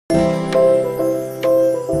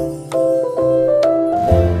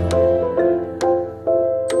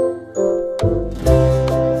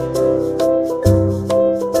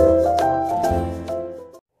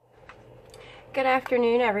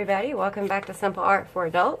everybody, welcome back to Simple Art for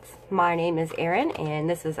Adults. My name is Erin and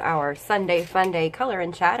this is our Sunday Funday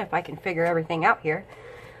Color Chat, if I can figure everything out here.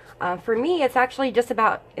 For me, it's actually just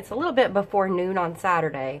about, it's a little bit before noon on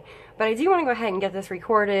Saturday, but I do want to go ahead and get this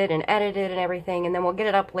recorded and edited and everything, and then we'll get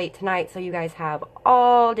it up late tonight so you guys have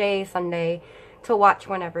all day Sunday to watch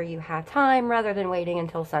whenever you have time rather than waiting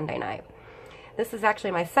until Sunday night. This is actually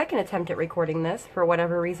my second attempt at recording this. For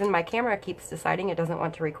whatever reason, my camera keeps deciding it doesn't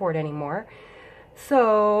want to record anymore.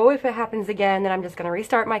 So if it happens again, then I'm just going to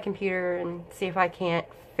restart my computer and see if I can't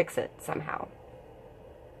fix it somehow.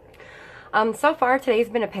 So far, today's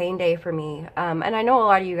been a pain day for me. And I know a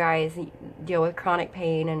lot of you guys deal with chronic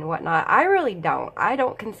pain and whatnot. I really don't. I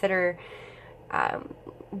don't consider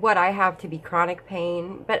what I have to be chronic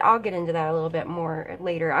pain, but I'll get into that a little bit more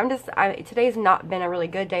later. Today's not been a really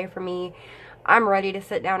good day for me. I'm ready to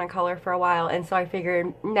sit down and color for a while, and so I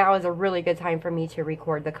figured now is a really good time for me to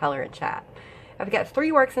record the color and chat. I've got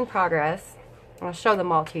 3 works in progress. I'll show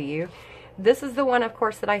them all to you. This is the one, of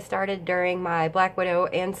course, that I started during my Black Widow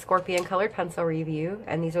and Scorpion colored pencil review,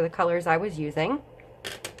 and these are the colors I was using.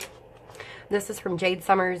 This is from Jade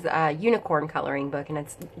Summer's Unicorn coloring book, and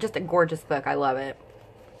it's just a gorgeous book. I love it.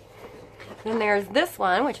 Then there's this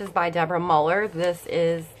one, which is by Deborah Muller. This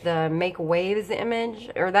is the Make Waves image,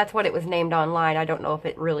 or that's what it was named online. I don't know if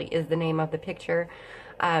it really is the name of the picture.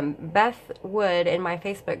 Beth Wood in my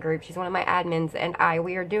Facebook group, she's one of my admins, and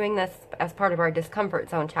we are doing this as part of our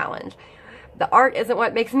Discomfort Zone Challenge. The art isn't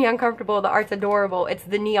what makes me uncomfortable. The art's adorable. It's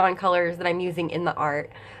the neon colors that I'm using in the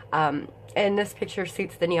art. And this picture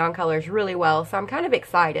suits the neon colors really well, so I'm kind of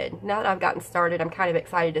excited. Now that I've gotten started, I'm kind of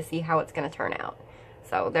excited to see how it's going to turn out.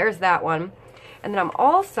 So there's that one. And then I'm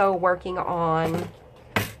also working on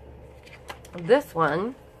this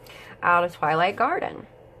one out of Twilight Garden.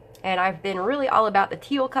 And I've been really all about the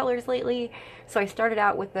teal colors lately. So I started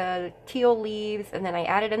out with the teal leaves, and then I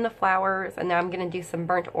added in the flowers, and then I'm going to do some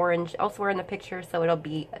burnt orange elsewhere in the picture, so it'll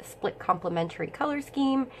be a split complementary color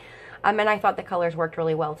scheme. And I thought the colors worked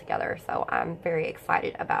really well together, so I'm very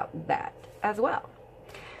excited about that as well.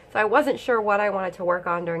 So I wasn't sure what I wanted to work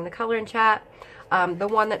on during the color and chat. The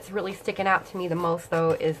one that's really sticking out to me the most,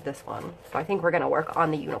 though, is this one. So I think we're going to work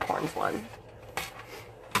on the unicorns one.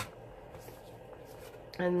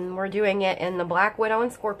 And we're doing it in the Black Widow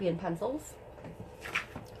and Scorpion pencils.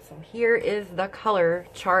 So here is the color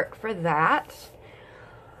chart for that.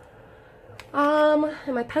 And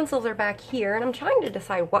my pencils are back here, and I'm trying to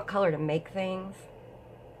decide what color to make things.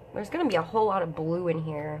 There's going to be a whole lot of blue in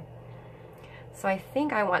here. So I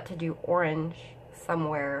think I want to do orange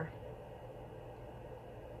somewhere.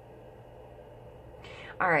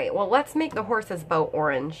 Alright, well, let's make the horse's bow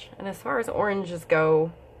orange. And as far as oranges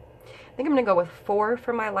go, I think I'm going to go with 4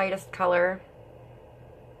 for my lightest color.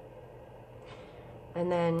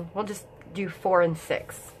 And then we'll just do 4 and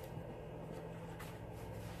 6.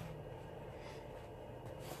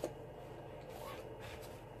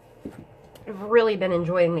 I've really been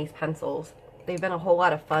enjoying these pencils. They've been a whole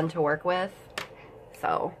lot of fun to work with.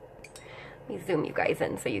 So, let me zoom you guys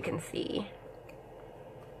in so you can see.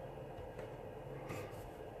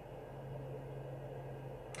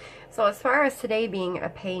 So as far as today being a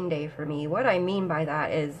pain day for me, what I mean by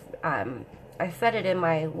that is, I said it in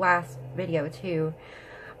my last video too,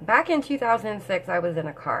 back in 2006 I was in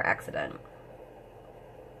a car accident.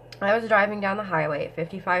 I was driving down the highway at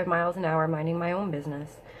 55 miles an hour minding my own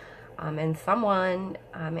business, and someone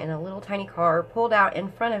in a little tiny car pulled out in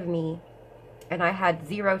front of me, and I had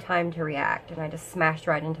 0 time to react, and I just smashed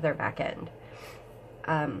right into their back end.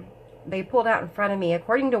 They pulled out in front of me,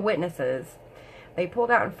 according to witnesses. They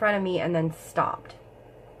pulled out in front of me and then stopped.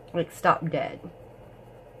 Like, stopped dead.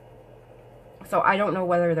 So I don't know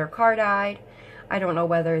whether their car died. I don't know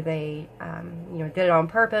whether they, did it on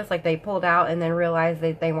purpose. Like, they pulled out and then realized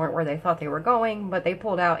that they weren't where they thought they were going. But they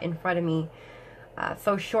pulled out in front of me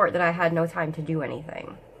so short that I had no time to do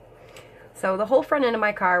anything. So the whole front end of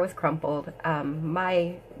my car was crumpled.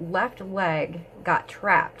 My left leg got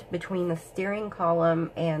trapped between the steering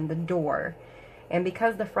column and the door. And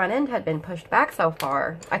because the front end had been pushed back so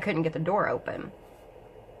far, I couldn't get the door open.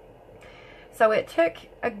 So it took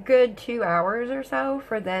a good 2 hours or so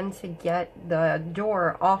for them to get the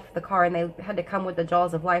door off the car, and they had to come with the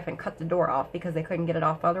jaws of life and cut the door off because they couldn't get it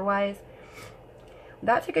off otherwise.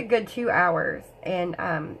 That took a good 2 hours, and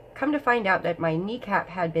come to find out that my kneecap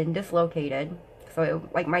had been dislocated. So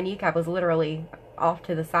my kneecap was literally off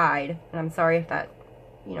to the side, and I'm sorry if that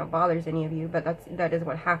bothers any of you, but that is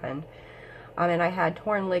what happened. And I had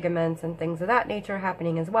torn ligaments and things of that nature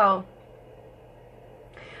happening as well.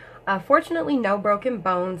 Fortunately, no broken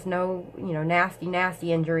bones, no,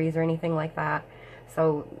 nasty injuries or anything like that.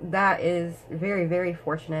 So that is very, very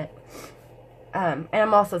fortunate. And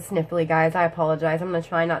I'm also sniffly, guys. I apologize. I'm going to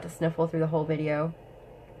try not to sniffle through the whole video.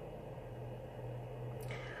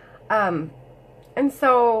 And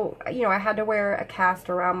so, you know, I had to wear a cast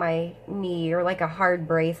around my knee, or like a hard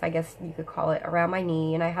brace, I guess you could call it, around my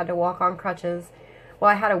knee. And I had to walk on crutches. Well,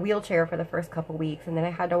 I had a wheelchair for the first couple weeks, and then I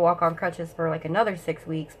had to walk on crutches for like another 6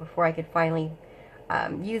 weeks before I could finally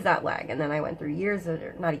use that leg. And then I went through years,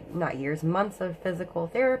 or not years, months of physical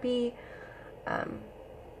therapy,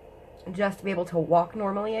 just to be able to walk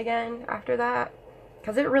normally again after that,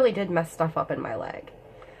 because it really did mess stuff up in my leg.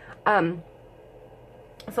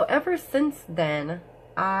 So ever since then,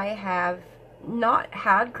 I have not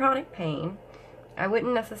had chronic pain. I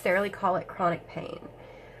wouldn't necessarily call it chronic pain.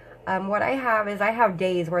 What I have is I have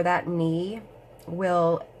days where that knee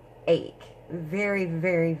will ache very,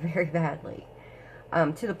 very, very badly,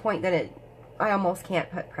 to the point that I almost can't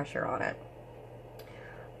put pressure on it.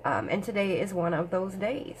 And today is one of those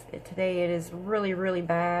days. Today it is really, really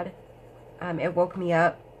bad. It woke me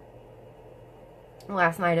up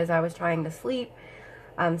last night as I was trying to sleep.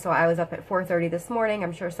 So I was up at 4:30 this morning.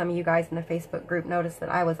 I'm sure some of you guys in the Facebook group noticed that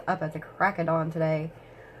I was up at the crack of dawn today.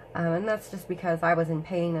 And that's just because I was in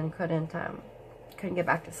pain and couldn't get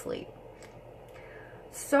back to sleep.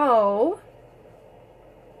 So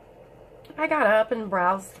I got up and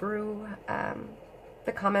browsed through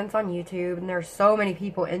the comments on YouTube, and there's so many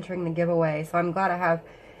people entering the giveaway. So I'm glad I have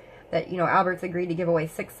that, you know, Albert's agreed to give away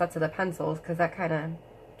 6 sets of the pencils, because that kind of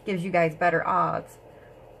gives you guys better odds.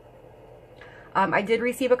 I did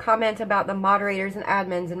receive a comment about the moderators and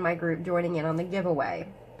admins in my group joining in on the giveaway.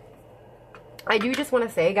 I do just want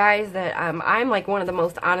to say, guys, that I'm like one of the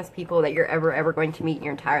most honest people that you're ever going to meet in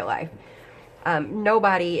your entire life.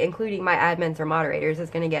 Nobody, including my admins or moderators, is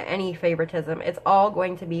going to get any favoritism. It's all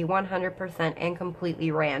going to be 100% and completely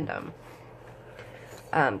random.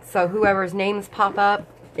 So whoever's names pop up,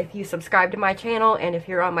 if you subscribe to my channel, and if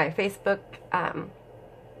you're on my Facebook,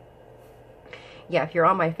 yeah, if you're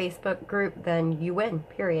on my Facebook group, then you win,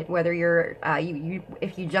 period. Whether you're,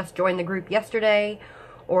 if you just joined the group yesterday,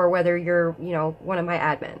 or whether you're, you know, one of my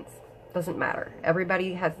admins. Doesn't matter.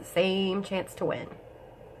 Everybody has the same chance to win.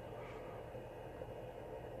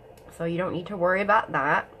 So you don't need to worry about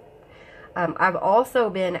that. I've also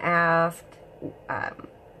been asked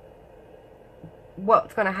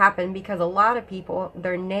what's going to happen, because a lot of people,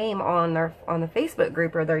 their name on the Facebook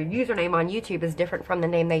group, or their username on YouTube, is different from the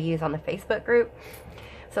name they use on the Facebook group.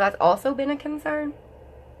 So that's also been a concern.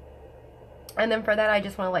 And then for that, I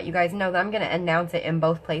just want to let you guys know that I'm going to announce it in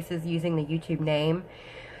both places using the YouTube name.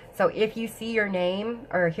 So if you see your name,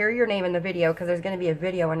 or hear your name in the video, because there's going to be a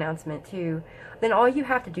video announcement too, then all you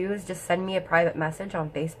have to do is just send me a private message on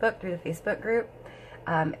Facebook through the Facebook group,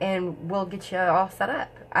 and we'll get you all set up.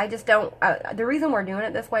 I just don't, the reason we're doing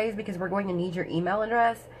it this way is because we're going to need your email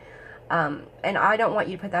address, and I don't want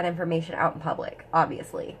you to put that information out in public,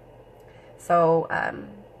 obviously. So,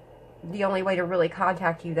 the only way to really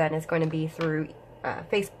contact you then is going to be through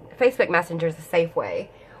Facebook Messenger is a safe way,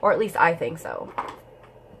 or at least I think so.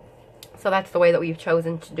 So that's the way that we've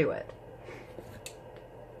chosen to do it.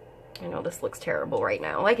 I know this looks terrible right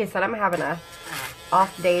now. Like I said, I'm having a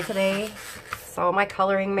off day today, so my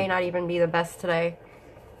coloring may not even be the best today.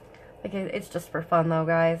 Like, it's just for fun though,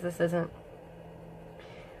 guys. This isn't.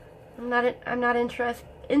 I'm not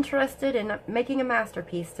interested in making a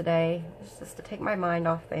masterpiece today. It's just to take my mind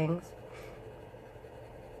off things.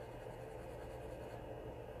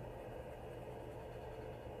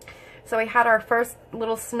 So we had our first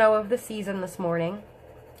little snow of the season this morning.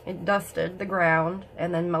 It dusted the ground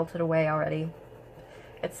and then melted away already.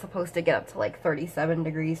 It's supposed to get up to like 37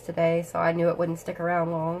 degrees today, so I knew it wouldn't stick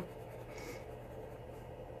around long.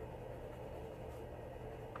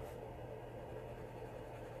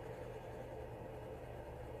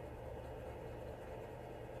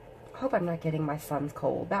 Hope I'm not getting my son's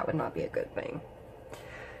cold. That would not be a good thing.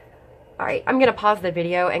 Alright, I'm going to pause the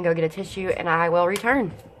video and go get a tissue, and I will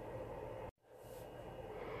return.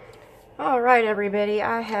 Alright, everybody,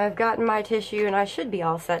 I have gotten my tissue, and I should be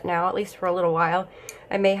all set now, at least for a little while.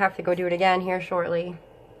 I may have to go do it again here shortly.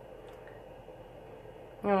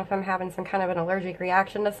 I don't know if I'm having some kind of an allergic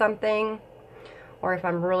reaction to something, or if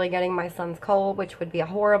I'm really getting my son's cold, which would be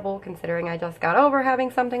horrible considering I just got over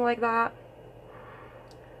having something like that.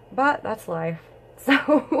 But that's life.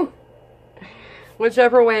 So,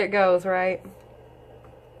 whichever way it goes, right?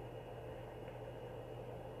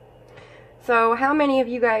 So, how many of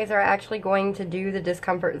you guys are actually going to do the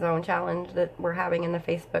discomfort zone challenge that we're having in the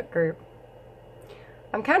Facebook group?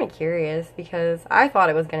 I'm kind of curious, because I thought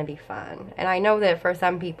it was going to be fun. And I know that for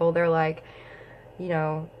some people, they're like, you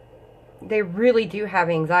know, they really do have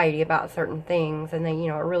anxiety about certain things, and they, you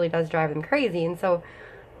know, it really does drive them crazy. And so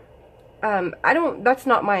that's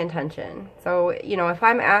not my intention. So, you know, if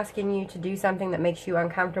I'm asking you to do something that makes you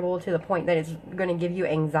uncomfortable to the point that it's going to give you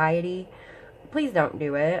anxiety, please don't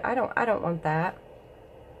do it. I don't want that.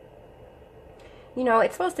 You know,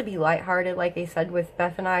 it's supposed to be lighthearted, like they said with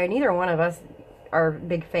Beth and I. Neither one of us are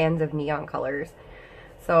big fans of neon colors.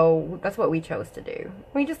 So that's what we chose to do.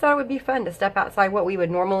 We just thought it would be fun to step outside what we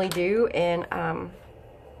would normally do and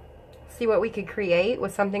see what we could create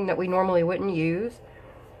with something that we normally wouldn't use.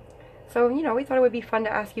 So, you know, we thought it would be fun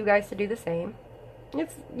to ask you guys to do the same.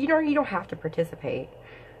 It's, you know, you don't have to participate.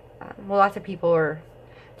 Well, lots of people are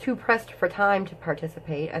too pressed for time to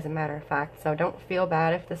participate, as a matter of fact. So don't feel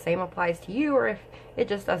bad if the same applies to you, or if it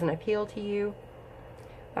just doesn't appeal to you.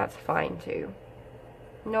 That's fine too.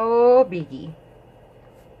 No biggie.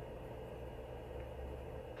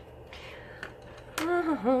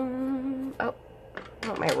 Oh, I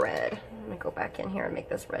want my red. Let me go back in here and make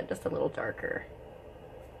this red just a little darker.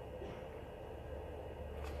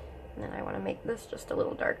 And then I want to make this just a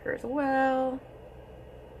little darker as well.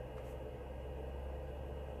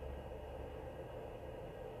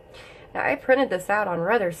 Now, I printed this out on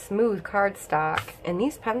rather smooth cardstock, and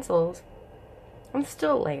these pencils, I'm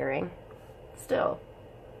still layering. Still.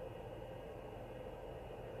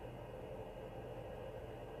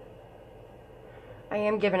 I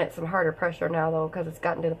am giving it some harder pressure now, though, because it's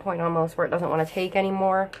gotten to the point almost where it doesn't want to take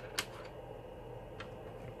anymore.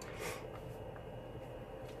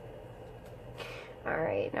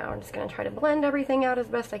 Alright, now I'm just going to try to blend everything out as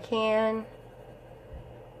best I can.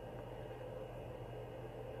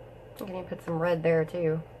 I'm going to put some red there,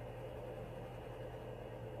 too.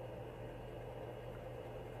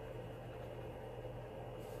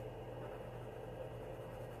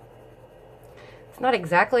 It's not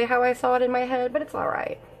exactly how I saw it in my head, but it's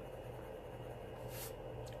alright.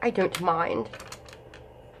 I don't mind.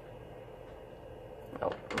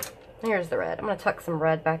 Oh, here's the red. I'm going to tuck some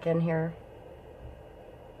red back in here.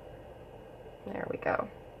 There we go.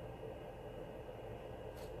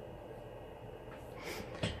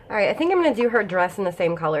 Alright, I think I'm going to do her dress in the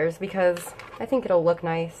same colors because I think it'll look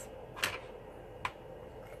nice.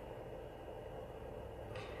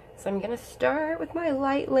 So I'm going to start with my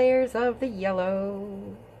light layers of the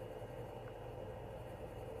yellow.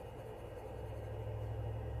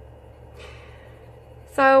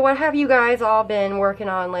 So what have you guys all been working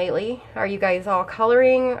on lately? Are you guys all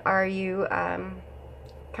coloring? Are you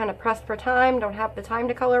kind of pressed for time? Don't have the time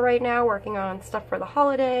to color right now? Working on stuff for the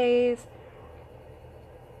holidays?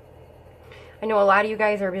 I know a lot of you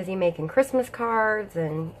guys are busy making Christmas cards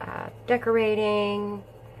and decorating,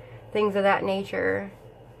 things of that nature.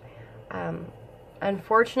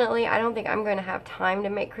 Unfortunately, I don't think I'm going to have time to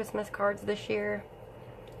make Christmas cards this year.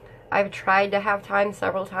 I've tried to have time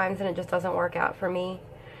several times and it just doesn't work out for me.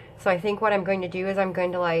 So I think what I'm going to do is I'm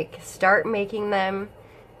going to like start making them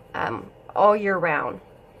all year round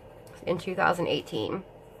in 2018.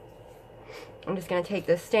 I'm just going to take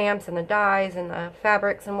the stamps and the dies and the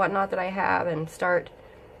fabrics and whatnot that I have and start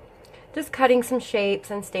just cutting some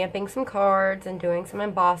shapes and stamping some cards and doing some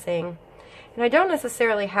embossing. And I don't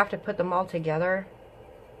necessarily have to put them all together,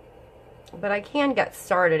 but I can get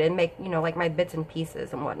started and make, you know, like my bits and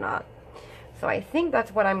pieces and whatnot. So I think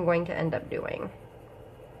that's what I'm going to end up doing.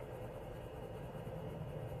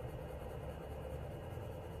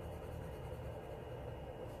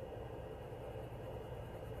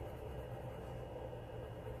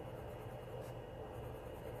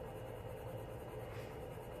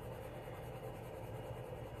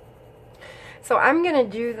 So I'm going to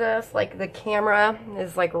do this, like the camera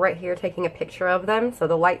is like right here taking a picture of them. So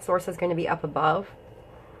the light source is going to be up above.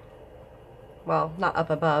 Well, not up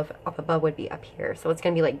above. Up above would be up here. So it's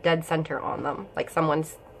going to be like dead center on them. Like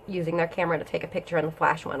someone's using their camera to take a picture and the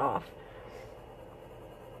flash went off.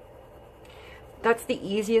 That's the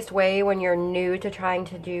easiest way when you're new to trying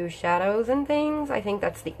to do shadows and things. I think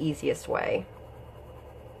that's the easiest way.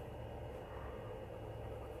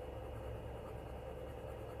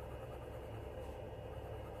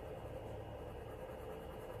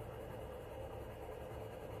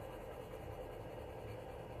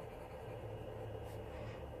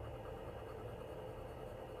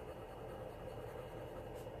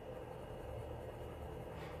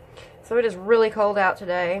 So it is really cold out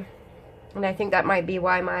today, and I think that might be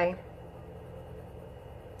why I'm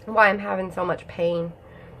having so much pain.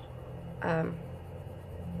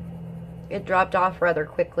 It dropped off rather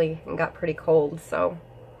quickly and got pretty cold, so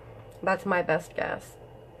that's my best guess.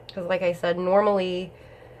 Because like I said, normally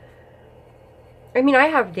I mean, I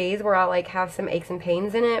have days where I like have some aches and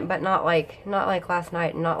pains in it, but not like last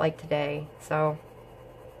night and not like today. So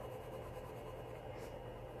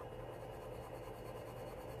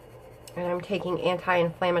and I'm taking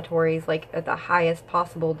anti-inflammatories like at the highest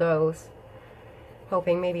possible dose,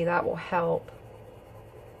 hoping maybe that will help.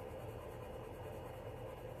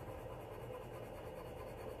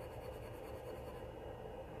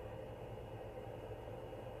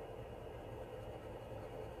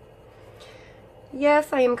 Yes,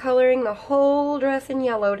 I am coloring the whole dress in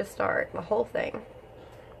yellow to start, the whole thing.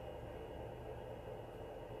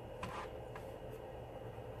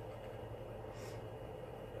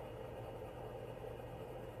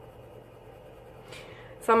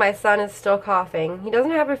 So my son is still coughing. He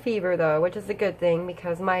doesn't have a fever though, which is a good thing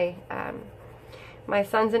because my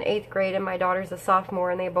son's in 8th grade and my daughter's a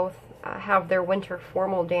sophomore, and they both have their winter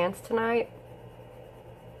formal dance tonight.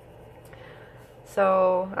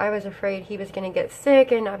 So I was afraid he was going to get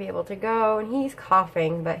sick and not be able to go, and he's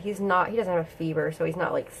coughing, but he's not, he doesn't have a fever, so he's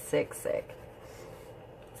not like sick.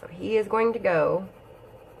 So he is going to go.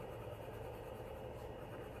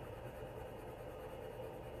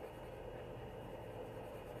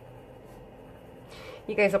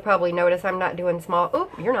 You guys will probably notice I'm not doing small,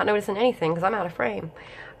 oh, you're not noticing anything because I'm out of frame.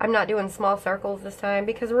 I'm not doing small circles this time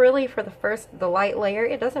because really for the light layer,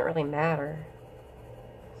 it doesn't really matter.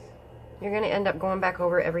 You're going to end up going back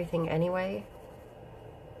over everything anyway.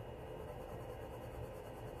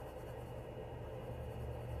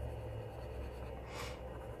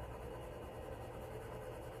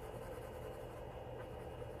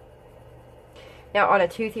 Now on a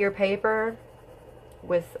toothier paper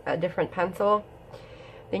with a different pencil,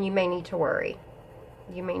 then you may need to worry.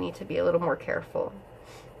 You may need to be a little more careful.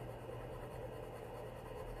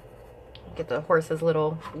 Get the horse's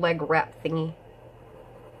little leg wrap thingy.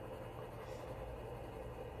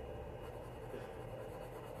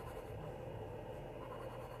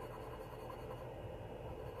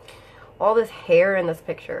 All this hair in this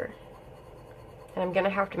picture. And I'm going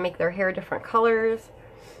to have to make their hair different colors.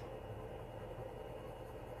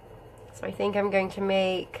 So I think I'm going to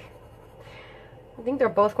make, I think they're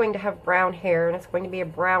both going to have brown hair, and it's going to be a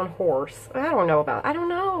brown horse. I don't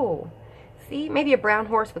know. See, maybe a brown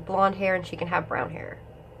horse with blonde hair, and she can have brown hair.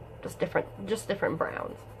 Just different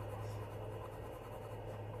browns.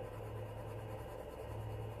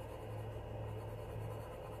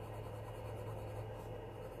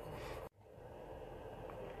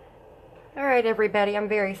 Alright everybody, I'm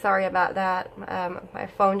very sorry about that. My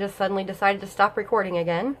phone just suddenly decided to stop recording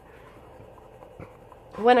again.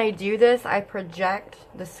 When I do this, I project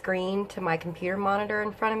the screen to my computer monitor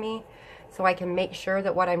in front of me so I can make sure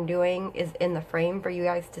that what I'm doing is in the frame for you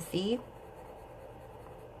guys to see.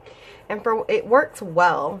 And it works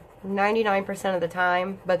well 99% of the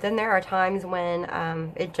time, but then there are times when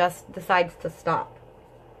it just decides to stop.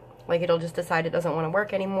 Like it'll just decide it doesn't want to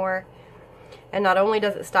work anymore. And not only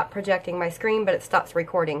does it stop projecting my screen, but it stops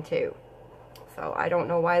recording too. So I don't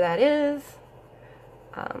know why that is.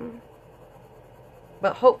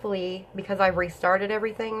 But hopefully, because I've restarted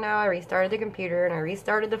everything now, I restarted the computer and I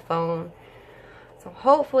restarted the phone. So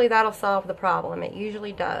hopefully that'll solve the problem. It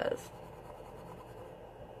usually does.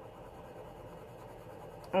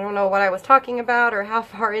 I don't know what I was talking about or how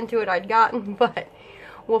far into it I'd gotten, but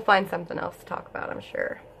we'll find something else to talk about, I'm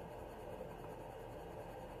sure.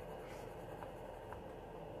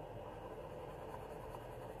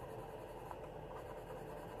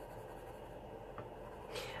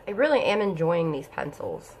 I really am enjoying these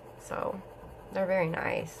pencils, so they're very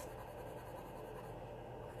nice.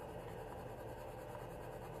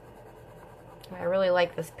 I really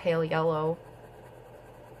like this pale yellow.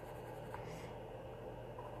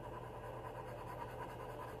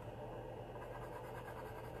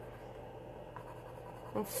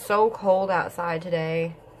 It's so cold outside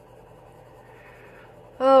today.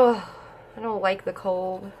 Oh, I don't like the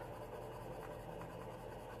cold.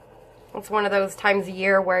 It's one of those times a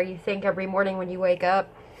year where you think every morning when you wake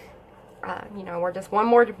up, you know, we're just one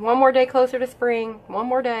more day closer to spring. One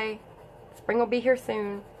more day. Spring will be here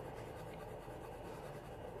soon.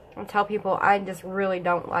 I tell people I just really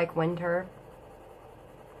don't like winter.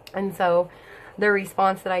 And so the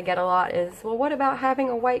response that I get a lot is, well, what about having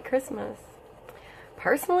a white Christmas?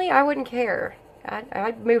 Personally, I wouldn't care.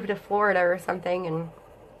 I'd move to Florida or something and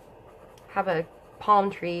have a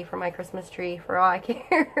palm tree for my Christmas tree for all I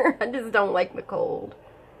care. I just don't like the cold.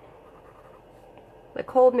 The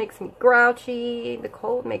cold makes me grouchy. The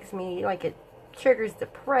cold makes me, like, it triggers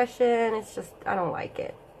depression. It's just, I don't like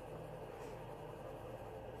it.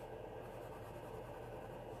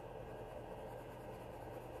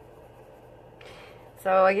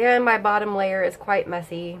 So again, my bottom layer is quite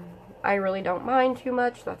messy. I really don't mind too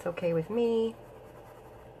much. That's okay with me.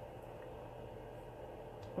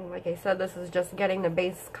 And like I said, this is just getting the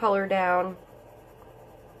base color down.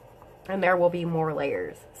 And there will be more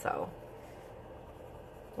layers. So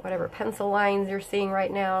whatever pencil lines you're seeing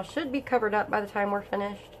right now should be covered up by the time we're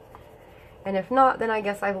finished. And if not, then I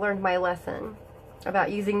guess I've learned my lesson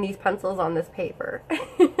about using these pencils on this paper.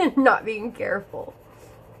 Not being careful.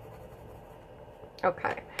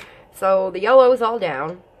 Okay, so the yellow is all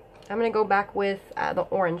down. I'm going to go back with the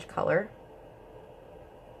orange color.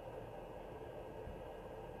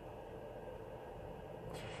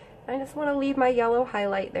 I just want to leave my yellow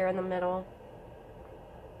highlight there in the middle.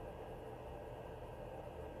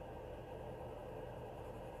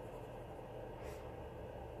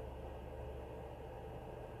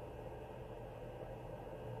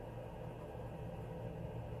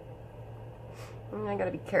 And I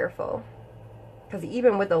gotta be careful, because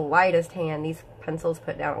even with the lightest hand, these pencils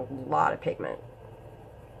put down a lot of pigment.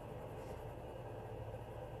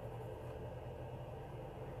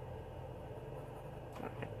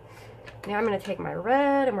 Now I'm going to take my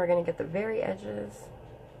red and we're going to get the very edges.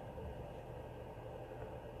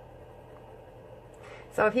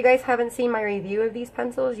 So if you guys haven't seen my review of these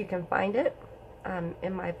pencils, you can find it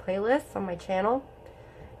in my playlist on my channel.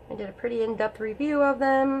 I did a pretty in-depth review of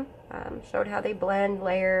them, showed how they blend,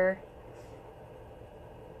 layer,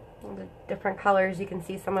 the different colors. You can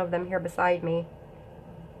see some of them here beside me.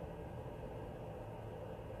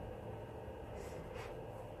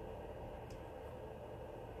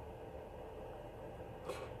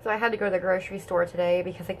 So I had to go to the grocery store today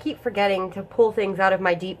because I keep forgetting to pull things out of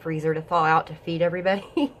my deep freezer to thaw out to feed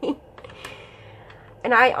everybody.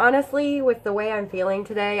 And I honestly, with the way I'm feeling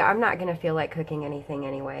today, I'm not going to feel like cooking anything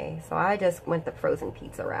anyway. So I just went the frozen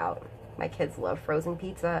pizza route. My kids love frozen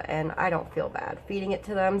pizza and I don't feel bad feeding it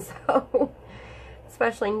to them. So,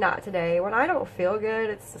 especially not today. When I don't feel good,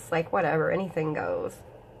 it's just like whatever, anything goes.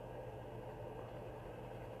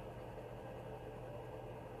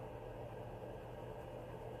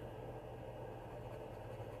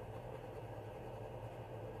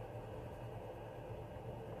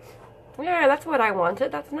 Yeah, that's what I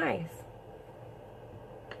wanted. That's nice.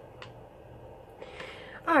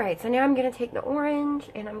 Alright, so now I'm going to take the orange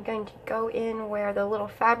and I'm going to go in where the little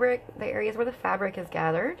fabric, the areas where the fabric is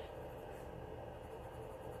gathered.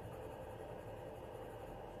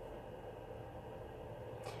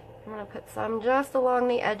 I'm going to put some just along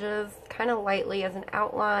the edges, kind of lightly as an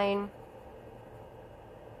outline.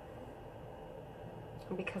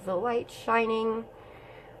 And because the light's shining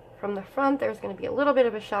from the front, there's going to be a little bit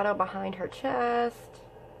of a shadow behind her chest.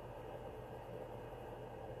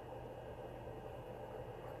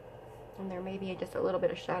 And there may be just a little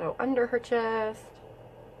bit of shadow under her chest.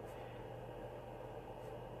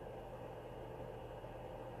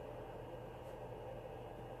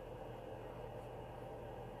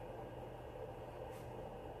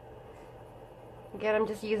 Again, I'm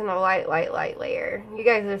just using a light layer. You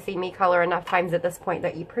guys have seen me color enough times at this point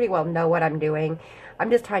that you pretty well know what I'm doing. I'm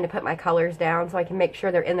just trying to put my colors down so I can make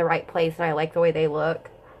sure they're in the right place and I like the way they look.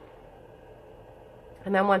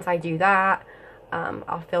 And then once I do that,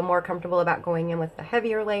 I'll feel more comfortable about going in with the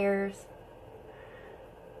heavier layers.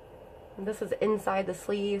 And this is inside the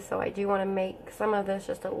sleeve, so I do want to make some of this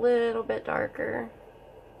just a little bit darker.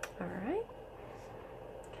 Alright.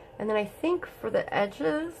 And then I think for the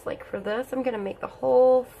edges, like for this, I'm going to make the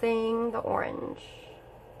whole thing the orange.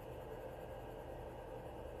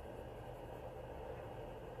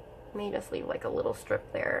 May just leave like a little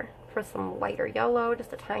strip there for some lighter yellow,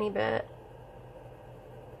 just a tiny bit.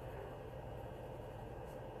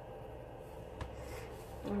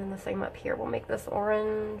 And then the same up here, we'll make this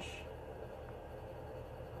orange.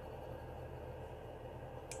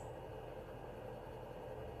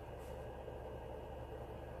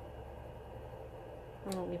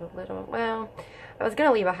 I'll leave a little, well, I was going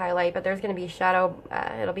to leave a highlight, but there's going to be shadow,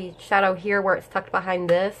 it'll be shadow here where it's tucked behind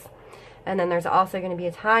this. And then there's also going to be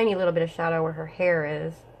a tiny little bit of shadow where her hair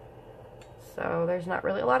is. So there's not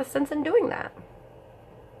really a lot of sense in doing that.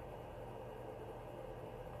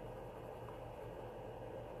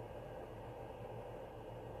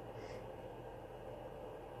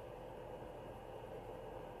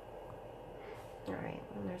 Alright,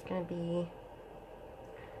 and there's going to be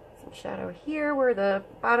some shadow here where the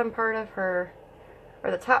bottom part of her,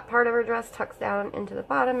 or the top part of her dress tucks down into the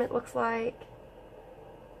bottom, it looks like.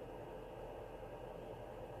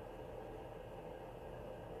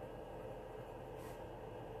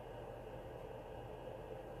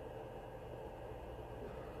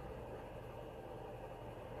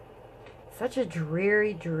 Such a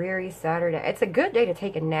dreary, dreary Saturday. It's a good day to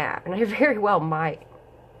take a nap, and I very well might.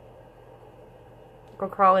 Go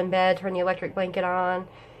crawl in bed, turn the electric blanket on,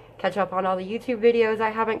 catch up on all the YouTube videos I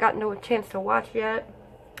haven't gotten a chance to watch yet.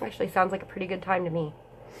 Actually sounds like a pretty good time to me.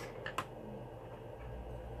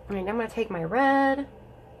 Alright, I'm going to take my red.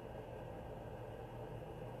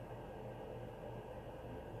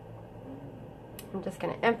 I'm just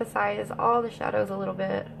going to emphasize all the shadows a little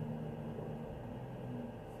bit.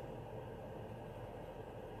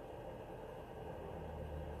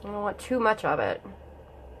 I don't want too much of it.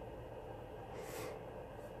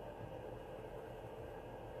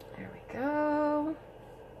 There we go.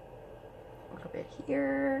 A little bit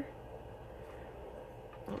here.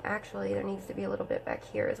 And actually, there needs to be a little bit back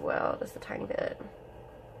here as well, just a tiny bit.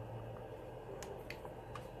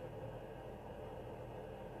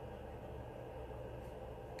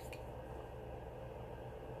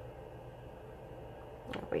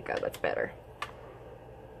 There we go, that's better.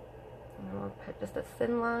 And we'll put just a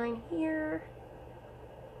thin line here.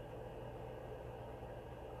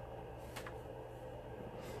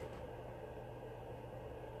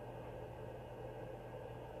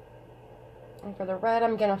 And for the red,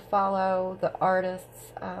 I'm going to follow the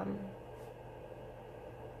artist's,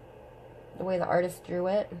 the way the artist drew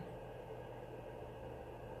it.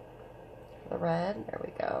 For the red, there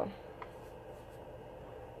we go.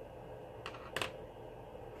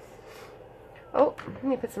 Oh, let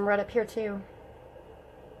me put some red up here too.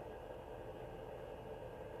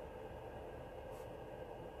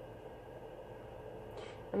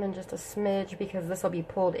 And then just a smidge, because this will be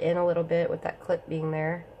pulled in a little bit with that clip being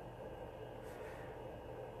there.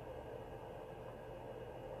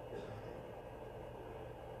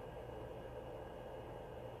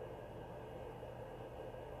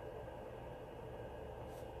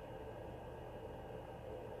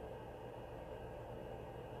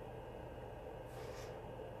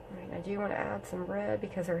 I do want to add some red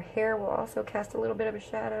because her hair will also cast a little bit of a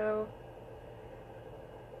shadow.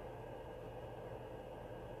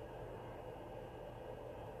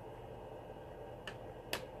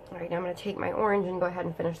 Alright, now I'm going to take my orange and go ahead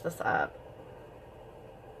and finish this up.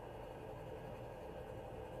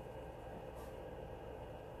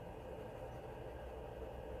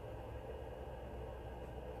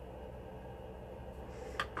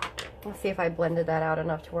 Let's see if I blended that out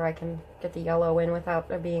enough to where I can get the yellow in without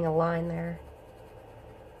there being a line there.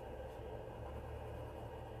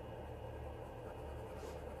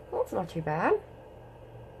 Well, it's not too bad.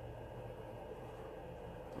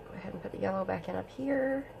 Go ahead and put the yellow back in up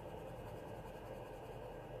here.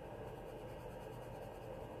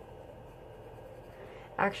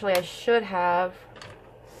 Actually, I should have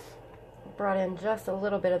brought in just a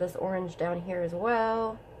little bit of this orange down here as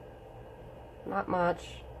well. Not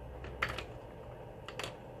much.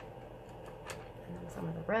 Some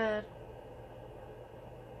of the red.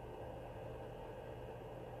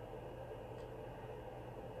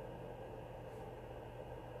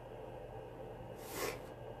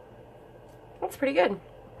 That's pretty good.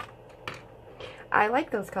 I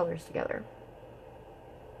like those colors together.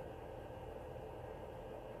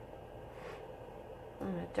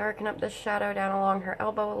 I'm going to darken up this shadow down along her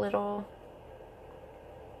elbow a little.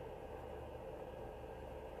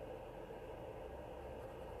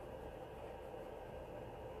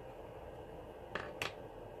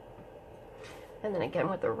 And then again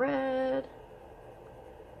with the red.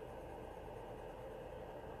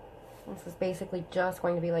 This is basically just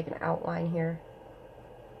going to be like an outline here.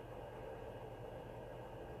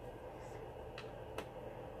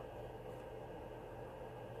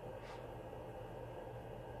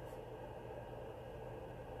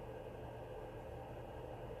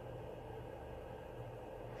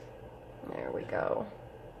 There we go.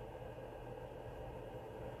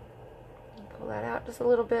 Pull that out just a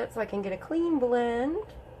little bit so I can get a clean blend.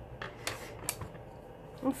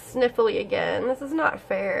 I'm sniffly again. This is not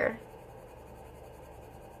fair.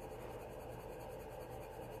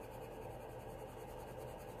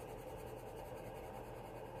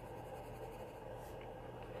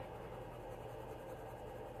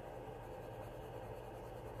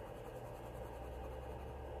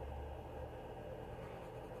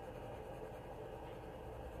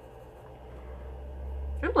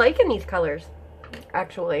 I'm liking these colors,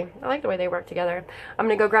 actually. I like the way they work together. I'm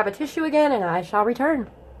going to go grab a tissue again and I shall return.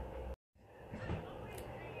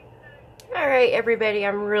 Alright everybody,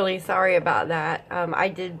 I'm really sorry about that. I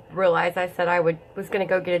did realize I said I was going to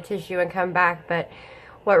go get a tissue and come back, but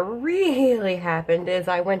what really happened is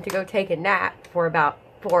I went to go take a nap for about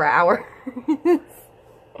 4 hours.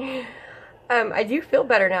 I do feel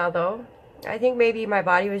better now though. I think maybe my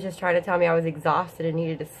body was just trying to tell me I was exhausted and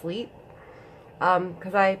needed to sleep.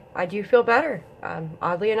 because I do feel better,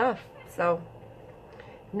 oddly enough. So,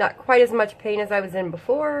 not quite as much pain as I was in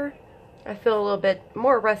before. I feel a little bit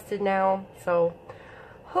more rested now, so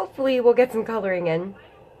hopefully we'll get some coloring in.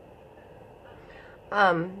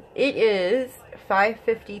 It is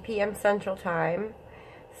 5:50 p.m. Central Time,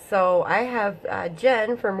 so I have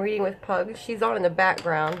Jen from Reading with Pugs. She's on in the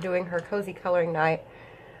background doing her cozy coloring night.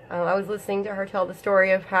 I was listening to her tell the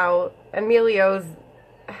story of how Emilio's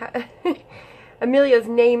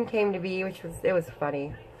name came to be, it was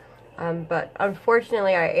funny. But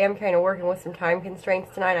unfortunately, I am kind of working with some time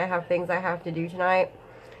constraints tonight. I have things I have to do tonight,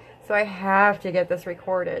 so I have to get this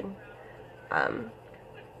recorded.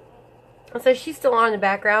 So she's still on in the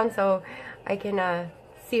background, so I can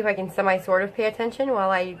see if I can sort of pay attention while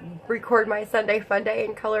I record my Sunday Funday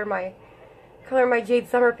and color my Jade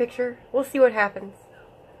Summer picture. We'll see what happens.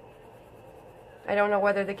 I don't know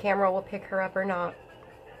whether the camera will pick her up or not.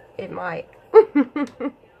 It might.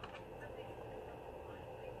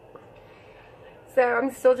 So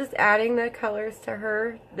I'm still just adding the colors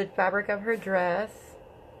to the fabric of her dress.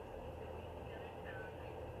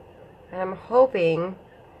 And I'm hoping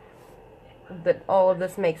that all of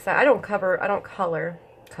this makes sense. I don't color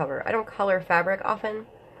fabric often.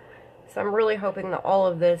 So I'm really hoping that all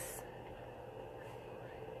of this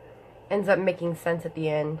ends up making sense at the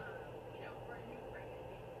end.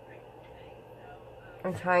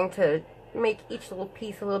 I'm trying to make each little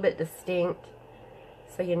piece a little bit distinct,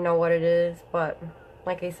 so you know what it is, but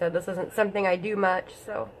like I said, this isn't something I do much,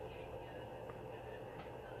 so.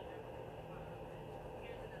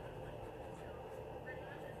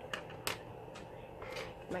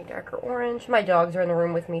 My darker orange. My dogs are in the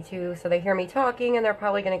room with me too, so they hear me talking, and they're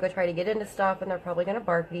probably going to go try to get into stuff, and they're probably going to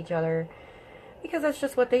bark at each other, because that's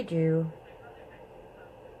just what they do.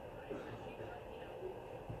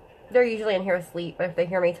 They're usually in here asleep, but if they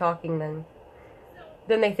hear me talking, then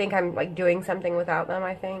they think I'm like doing something without them,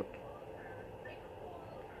 I think.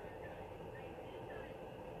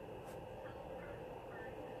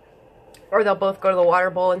 Or they'll both go to the water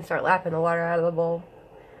bowl and start lapping the water out of the bowl.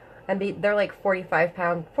 And they're like 45,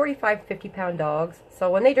 50-pound dogs. So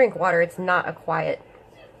when they drink water, it's not a quiet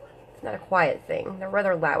thing. They're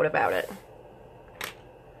rather loud about it.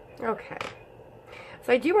 Okay.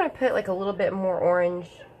 So I do want to put like a little bit more orange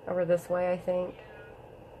over this way, I think.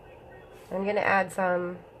 I'm going to add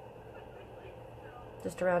some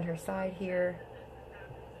just around her side here.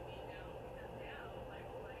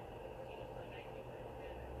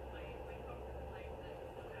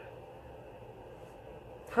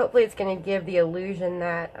 Hopefully it's going to give the illusion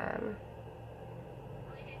that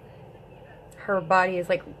her body is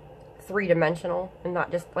like three-dimensional and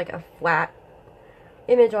not just like a flat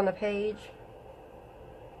image on the page.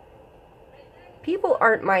 People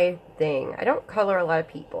aren't my thing. I don't color a lot of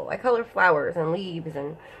people. I color flowers and leaves,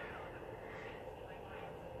 and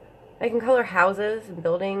I can color houses and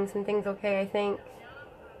buildings and things okay, I think.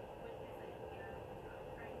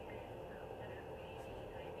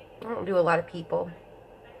 I don't do a lot of people.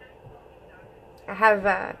 I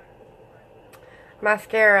have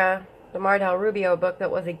mascara, the Mardell Rubio book that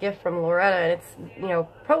was a gift from Loretta, and it's, you know,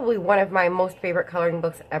 probably one of my most favorite coloring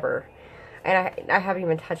books ever. And I haven't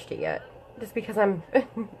even touched it yet. Just because I'm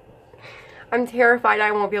terrified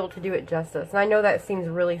I won't be able to do it justice. And I know that seems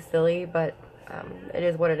really silly, but it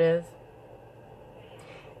is what it is.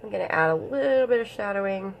 I'm going to add a little bit of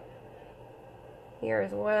shadowing here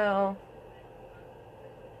as well.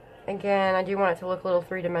 Again, I do want it to look a little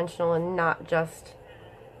three-dimensional and not just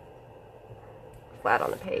flat on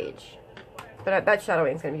the page. But I bet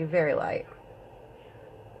shadowing is going to be very light.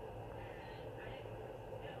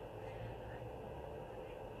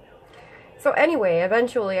 So anyway,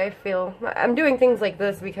 eventually I feel, I'm doing things like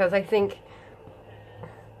this because I think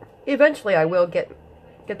eventually I will get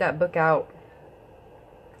that book out.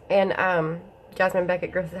 And Jasmine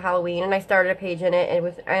Beckett Griffith's Halloween, and I started a page in it,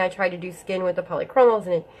 and I tried to do skin with the polychromals,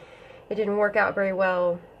 and it didn't work out very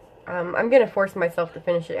well. I'm going to force myself to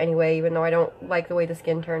finish it anyway, even though I don't like the way the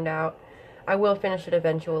skin turned out. I will finish it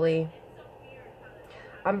eventually.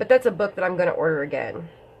 But that's a book that I'm going to order again.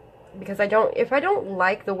 Because if I don't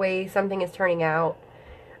like the way something is turning out,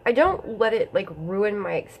 I don't let it like ruin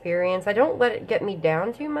my experience. I don't let it get me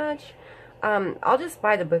down too much. I'll just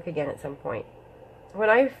buy the book again at some point. When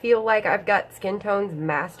I feel like I've got skin tones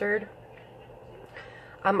mastered,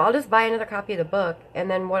 I'll just buy another copy of the book, and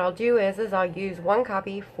then what I'll do is I'll use one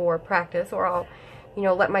copy for practice, or I'll, you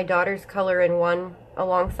know, let my daughters color in one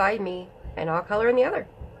alongside me, and I'll color in the other.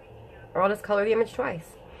 Or I'll just color the image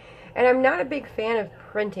twice. And I'm not a big fan of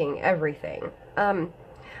printing everything.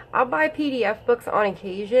 I'll buy PDF books on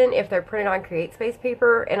occasion if they're printed on CreateSpace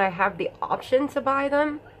paper and I have the option to buy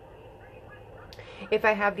them. If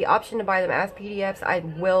I have the option to buy them as PDFs, I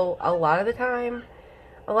will a lot of the time.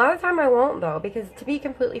 A lot of the time I won't, though, because to be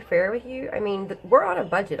completely fair with you, I mean, we're on a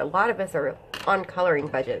budget. A lot of us are on coloring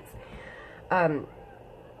budgets. I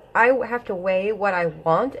have to weigh what I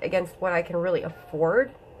want against what I can really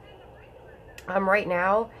afford. Right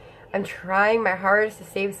now, I'm trying my hardest to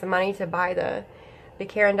save some money to buy the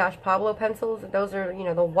Caran d'Ache Pablo pencils. Those are, you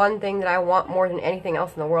know, the one thing that I want more than anything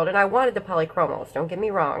else in the world. And I wanted the polychromos, don't get me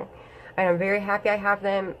wrong. And I'm very happy I have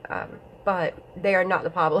them, but they are not the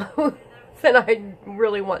Pablos. And I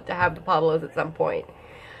really want to have the Pablos at some point.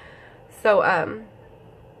 So,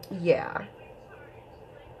 yeah.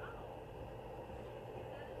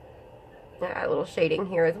 A little shading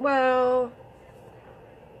here as well.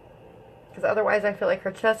 Because otherwise I feel like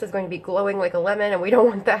her chest is going to be glowing like a lemon, and we don't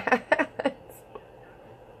want that.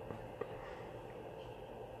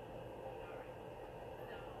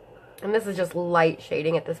 And this is just light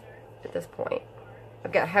shading at this point.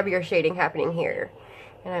 I've got heavier shading happening here,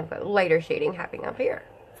 and I've got lighter shading happening up here.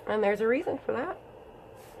 And there's a reason for that.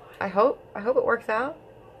 I hope it works out.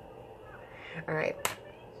 Alright.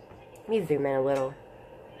 Let me zoom in a little.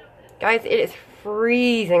 Guys, it is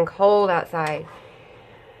freezing cold outside.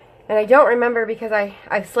 And I don't remember, because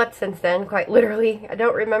I've slept since then, quite literally. I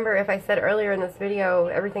don't remember if I said earlier in this video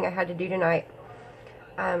everything I had to do tonight.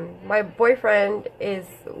 My boyfriend is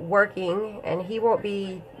working, and he won't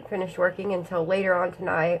be finished working until later on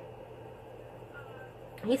tonight.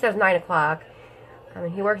 He says 9 o'clock.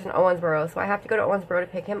 He works in Owensboro, so I have to go to Owensboro to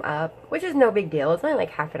pick him up, which is no big deal. It's only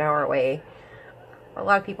like half an hour away. A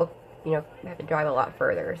lot of people, you know, have to drive a lot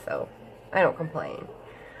further, so I don't complain.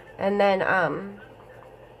 And then,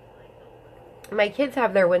 my kids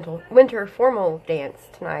have their winter formal dance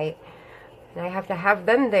tonight, and I have to have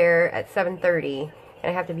them there at 7:30. And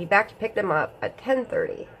I have to be back to pick them up at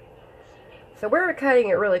 10:30. So we're cutting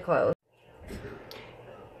it really close.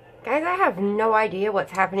 Guys, I have no idea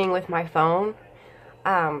what's happening with my phone.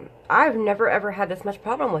 I've never ever had this much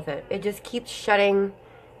problem with it. It just keeps shutting.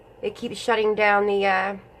 It keeps shutting down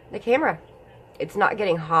the camera. It's not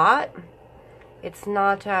getting hot. It's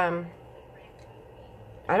not. I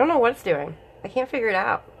don't know what it's doing. I can't figure it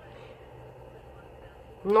out.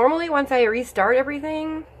 Normally, once I restart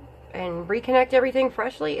everything and reconnect everything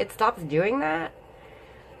freshly, it stops doing that.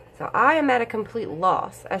 So I am at a complete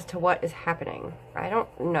loss as to what is happening. I don't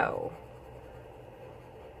know.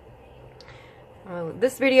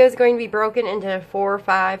 This video is going to be broken into 4,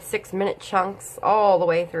 5, 6 minute chunks all the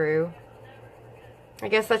way through. I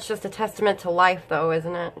guess that's just a testament to life, though,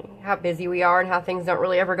 isn't it? How busy we are and how things don't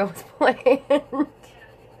really ever go as planned.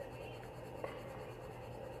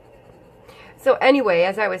 So anyway,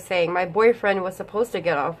 as I was saying, my boyfriend was supposed to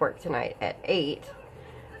get off work tonight at 8.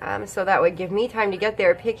 So that would give me time to get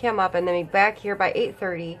there, pick him up, and then be back here by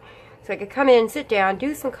 8:30. So I could come in, sit down,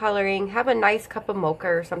 do some coloring, have a nice cup of mocha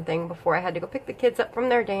or something before I had to go pick the kids up from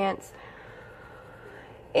their dance.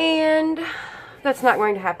 And that's not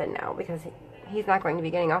going to happen now, because he's not going to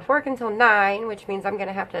be getting off work until 9, which means I'm going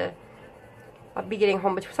to have to... I'll be getting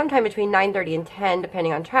home sometime between 9:30 and 10,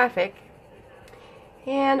 depending on traffic.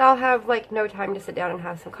 And I'll have, like, no time to sit down and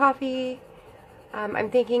have some coffee. I'm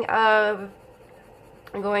thinking of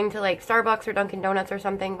going to, like, Starbucks or Dunkin' Donuts or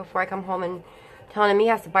something before I come home, and telling him he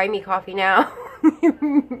has to buy me coffee now.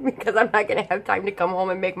 Because I'm not going to have time to come home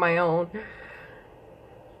and make my own.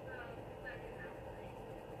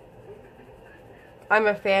 I'm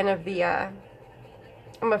a fan of the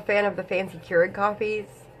fancy Keurig coffees.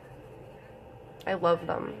 I love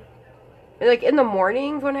them. Like, in the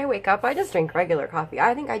mornings when I wake up, I just drink regular coffee.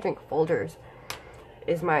 I think I drink Folgers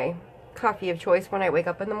is my coffee of choice when I wake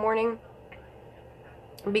up in the morning.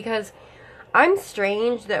 Because I'm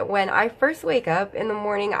strange that when I first wake up in the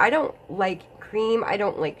morning, I don't like cream, I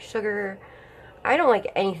don't like sugar, I don't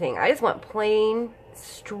like anything. I just want plain,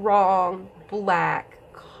 strong, black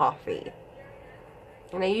coffee.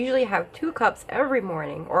 And I usually have 2 cups every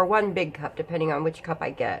morning, or 1 big cup, depending on which cup I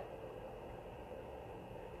get.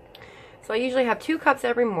 So I usually have 2 cups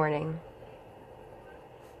every morning.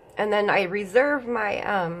 And then I reserve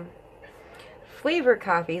my flavored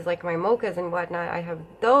coffees, like my mochas and whatnot. I have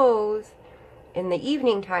those in the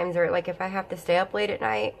evening times, or like if I have to stay up late at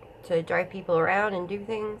night to drive people around and do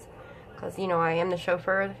things, because, you know, I am the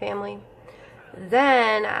chauffeur of the family.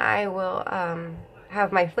 Then I will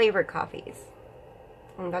have my flavored coffees.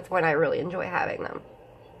 And that's when I really enjoy having them.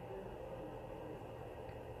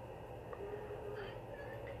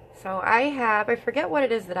 So I forget what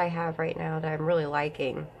it is that I have right now that I'm really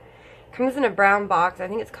liking. Comes in a brown box. I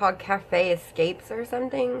think it's called Cafe Escapes or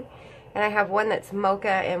something. And I have one that's mocha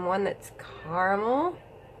and one that's caramel.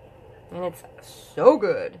 And it's so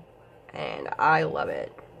good. And I love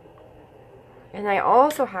it. And I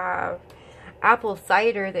also have apple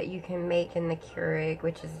cider that you can make in the Keurig,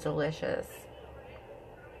 which is delicious.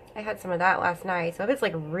 I had some of that last night. So if it's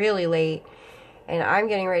like really late and I'm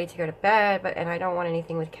getting ready to go to bed, and I don't want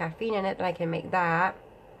anything with caffeine in it, then I can make that.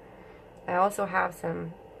 I also have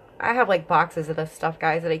some, I have like boxes of this stuff,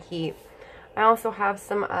 guys, that I keep. I also have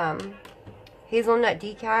some hazelnut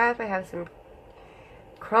decaf. I have some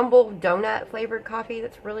crumble donut flavored coffee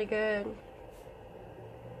that's really good.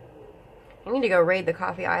 I need to go raid the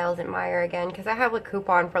coffee aisles at Meijer again, because I have a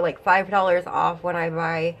coupon for like $5 off when I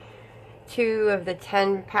buy 2 of the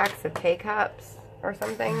 10 packs of K-Cups or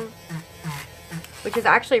something. Which is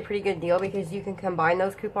actually a pretty good deal, because you can combine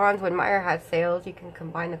those coupons. When Meijer has sales, you can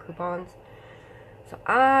combine the coupons. So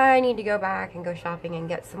I need to go back and go shopping and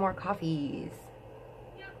get some more coffees.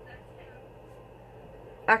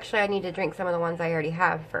 Actually, I need to drink some of the ones I already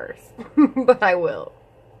have first. But I will.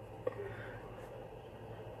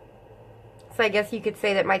 So I guess you could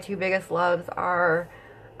say that my 2 biggest loves are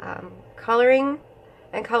coloring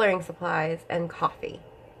and coloring supplies and coffee.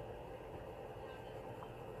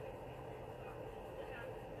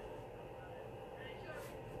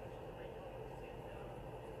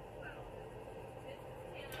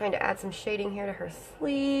 Trying to add some shading here to her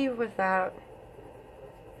sleeve with that.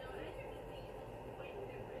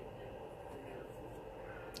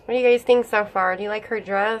 What do you guys think so far? Do you like her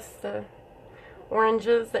dress? The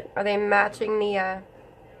oranges, are they matching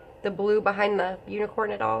the blue behind the unicorn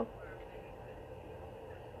at all?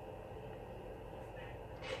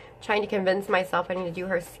 Trying to convince myself I need to do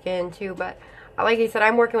her skin too, but like I said,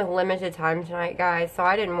 I'm working with limited time tonight, guys, so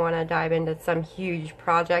I didn't want to dive into some huge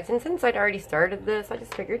project. And since I'd already started this, I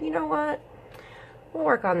just figured, you know what? We'll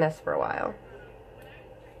work on this for a while.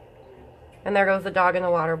 And there goes the dog in the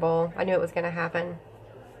water bowl. I knew it was going to happen.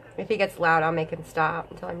 If he gets loud, I'll make him stop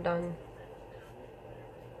until I'm done.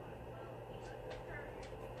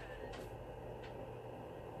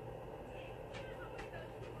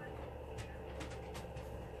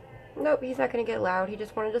 Nope, he's not going to get loud. He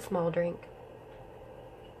just wanted a small drink.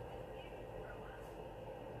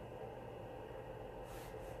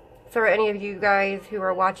 So are any of you guys who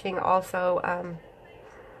are watching also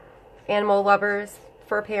animal lovers,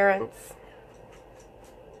 fur parents?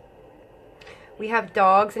 We have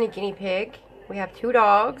dogs and a guinea pig. We have 2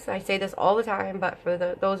 dogs. I say this all the time, but for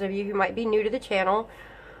those of you who might be new to the channel,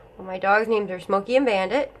 well, my dogs' names are Smokey and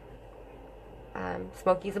Bandit.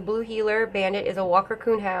 Smokey's a blue heeler. Bandit is a Walker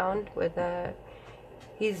Coonhound with a...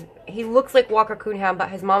 He looks like Walker Coonhound,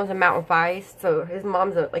 but his mom's a Mountain Feist, so his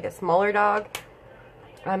mom's like a smaller dog.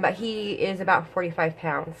 But he is about 45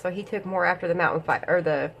 pounds, so he took more after the Mountain Feist, or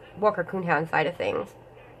the Walker Coonhound side of things.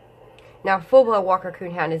 Now, full-blood Walker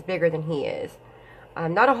Coonhound is bigger than he is.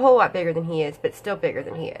 Not a whole lot bigger than he is, but still bigger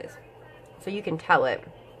than he is. So you can tell it.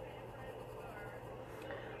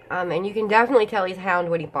 And you can definitely tell he's a hound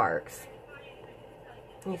when he barks.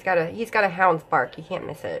 He's got a hound's bark. You can't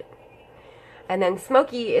miss it. And then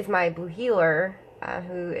Smokey is my blue heeler,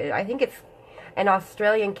 who I think it's an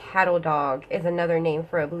Australian cattle dog is another name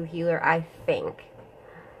for a blue heeler, I think.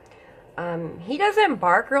 He doesn't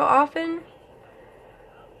bark real often.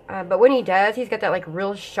 But when he does, he's got that like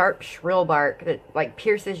real sharp, shrill bark that like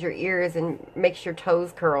pierces your ears and makes your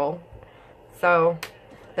toes curl. So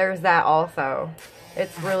there's that also.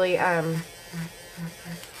 It's really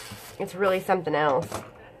something else.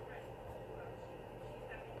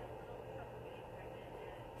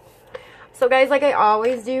 So guys, like I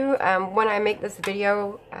always do, when I make this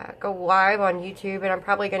video go live on YouTube, and I'm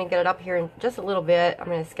probably going to get it up here in just a little bit. I'm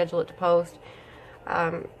going to schedule it to post.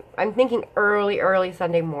 I'm thinking early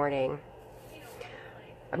Sunday morning.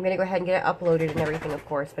 I'm going to go ahead and get it uploaded and everything, of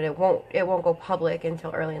course, but it won't go public until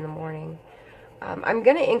early in the morning. I'm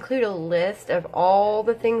going to include a list of all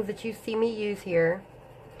the things that you see me use here.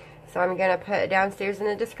 So I'm going to put downstairs in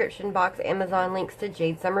the description box Amazon links to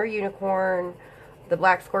Jade Summer Unicorn, the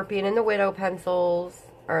Black Scorpion and the Widow pencils,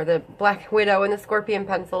 or the Black Widow and the Scorpion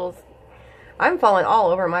pencils. I'm falling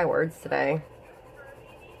all over my words today.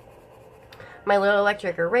 My little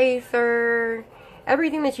electric eraser,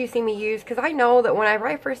 everything that you see me use, because I know that whenever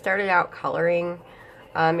I first started out coloring,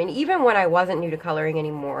 and even when I wasn't new to coloring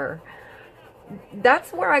anymore,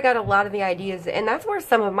 that's where I got a lot of the ideas, and that's where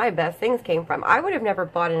some of my best things came from. I would have never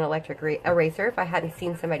bought an electric eraser if I hadn't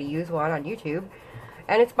seen somebody use one on YouTube.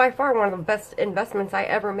 And it's by far one of the best investments I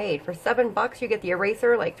ever made. For $7, you get the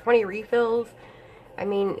eraser, like 20 refills. I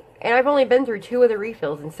mean, and I've only been through 2 of the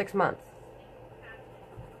refills in 6 months.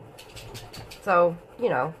 So, you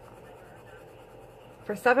know,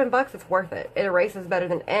 for $7, it's worth it. It erases better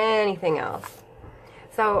than anything else.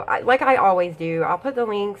 So, like I always do, I'll put the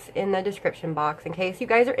links in the description box in case you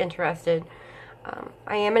guys are interested.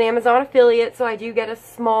 I am an Amazon affiliate, so I do get a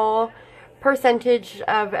small percentage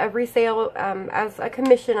of every sale as a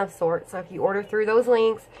commission of sorts. So if you order through those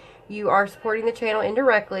links, you are supporting the channel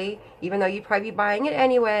indirectly, even though you'd probably be buying it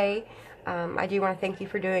anyway. I do want to thank you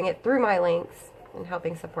for doing it through my links and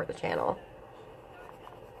helping support the channel.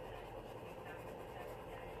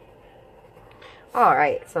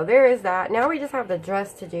 Alright, so there is that. Now we just have the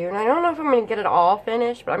dress to do, and I don't know if I'm going to get it all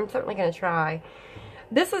finished, but I'm certainly going to try.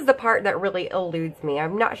 This is the part that really eludes me.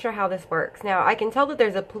 I'm not sure how this works. Now, I can tell that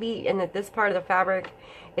there's a pleat and that this part of the fabric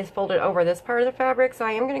is folded over this part of the fabric, so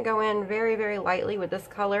I am going to go in very, very lightly with this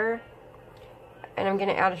color, and I'm going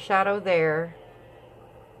to add a shadow there.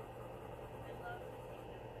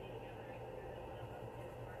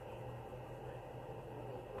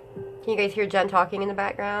 Can you guys hear Jen talking in the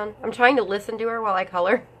background? I'm trying to listen to her while I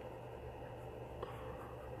color.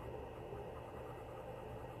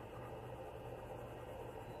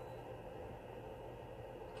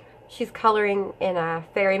 She's coloring in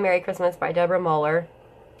Fairy Merry Christmas by Deborah Muller.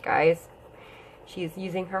 Guys, she's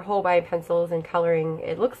using her Holbein pencils and coloring.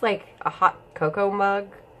 It looks like a hot cocoa mug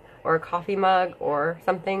or a coffee mug or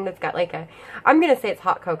something that's got like a... I'm going to say it's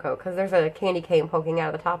hot cocoa because there's a candy cane poking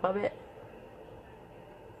out of the top of it.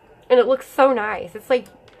 And it looks so nice. It's like,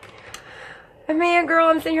 man, girl,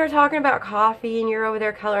 I'm sitting here talking about coffee and you're over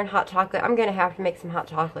there coloring hot chocolate. I'm going to have to make some hot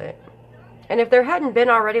chocolate. And if there hadn't been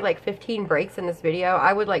already like 15 breaks in this video,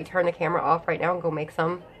 I would like turn the camera off right now and go make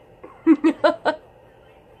some.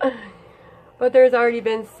 But there's already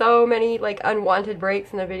been so many like unwanted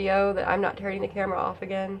breaks in the video that I'm not turning the camera off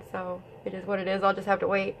again. So it is what it is. I'll just have to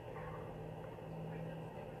wait.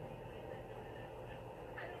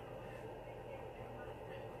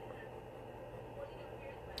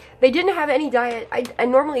 They didn't have any diet. I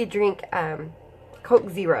normally drink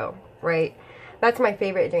Coke Zero, right? That's my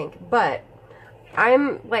favorite drink. But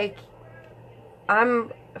I'm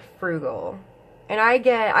frugal. And I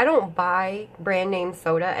don't buy brand name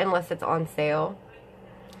soda unless it's on sale.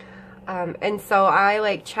 And so I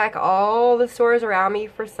like check all the stores around me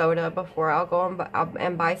for soda before I'll go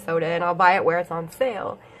and buy soda. And I'll buy it where it's on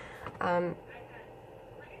sale. And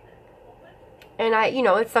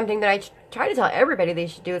it's something that I try to tell everybody they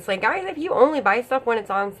should do. It's like, guys, if you only buy stuff when it's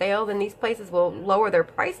on sale, then these places will lower their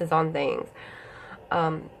prices on things.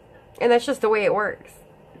 And that's just the way it works.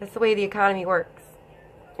 That's the way the economy works.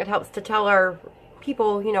 It helps to tell our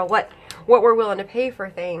people, what we're willing to pay for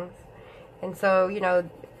things. And so,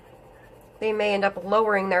 they may end up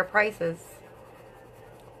lowering their prices.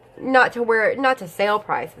 Not to sale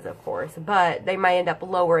prices, of course, but they might end up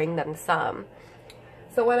lowering them some.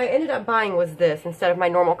 So what I ended up buying was this instead of my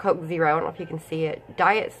normal Coke Zero. I don't know if you can see it.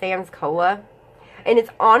 Diet Sam's Cola. And it's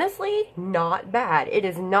honestly not bad. It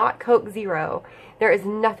is not Coke Zero. There is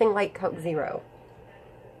nothing like Coke Zero.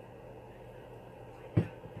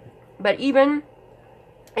 But even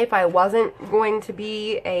if I wasn't going to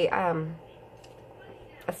be a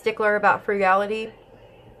stickler about frugality,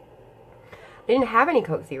 they didn't have any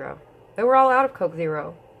Coke Zero. They were all out of Coke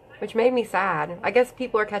Zero, which made me sad. I guess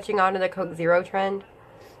people are catching on to the Coke Zero trend.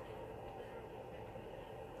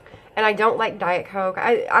 And I don't like Diet Coke.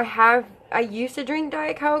 I used to drink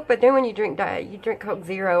Diet Coke, but then when you drink Coke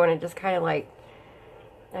Zero and it just kind of like,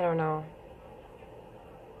 I don't know.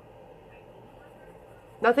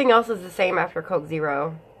 Nothing else is the same after Coke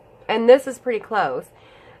Zero. And this is pretty close.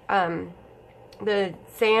 The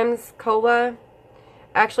Sam's Cola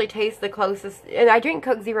actually tastes the closest. And I drink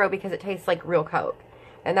Coke Zero because it tastes like real Coke.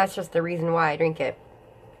 And that's just the reason why I drink it.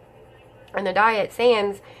 And the Diet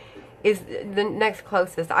Sam's is the next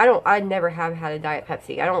closest. I never have had a Diet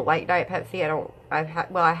Pepsi. I don't like Diet Pepsi. I've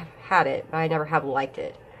had it, but I never have liked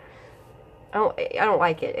it. I don't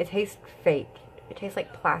like it. It tastes fake. It tastes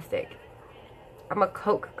like plastic. I'm a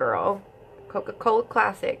Coke girl. Coca-Cola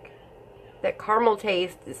Classic. That caramel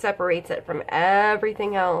taste separates it from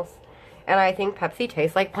everything else. And I think Pepsi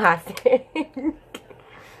tastes like plastic.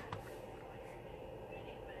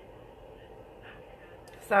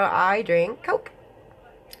 So I drink Coke.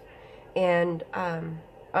 And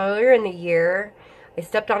earlier in the year, I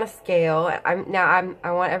stepped on a scale. I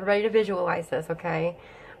want everybody to visualize this, okay?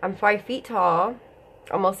 I'm 5 feet tall.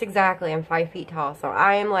 Almost exactly, I'm 5 feet tall. So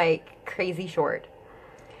I am like crazy short.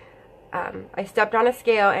 I stepped on a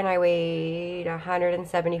scale and I weighed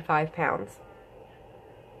 175 pounds.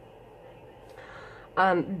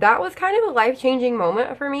 That was kind of a life-changing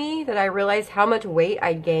moment for me, that I realized how much weight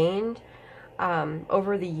I gained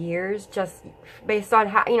over the years, just based on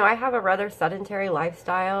how, I have a rather sedentary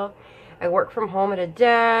lifestyle. I work from home at a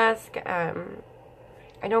desk.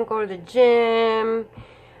 I don't go to the gym,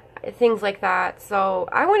 things like that. So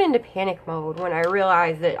I went into panic mode when I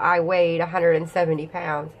realized that I weighed 170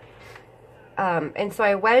 pounds. And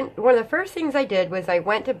so one of the first things I did was I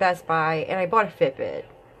went to Best Buy and I bought a Fitbit.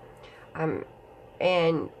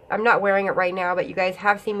 And I'm not wearing it right now, but you guys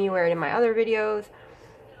have seen me wear it in my other videos.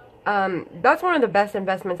 That's one of the best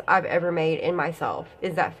investments I've ever made in myself,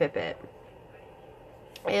 is that Fitbit.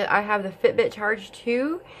 I have the Fitbit Charge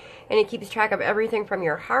 2, and it keeps track of everything from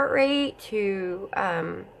your heart rate to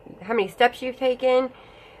how many steps you've taken.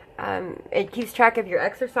 It keeps track of your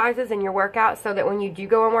exercises and your workouts, so that when you do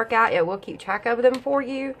go and work out, it will keep track of them for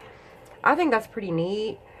you. I think that's pretty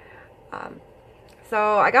neat.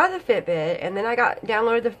 So I got the Fitbit, and then I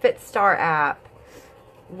downloaded the FitStar app,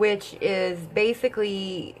 which is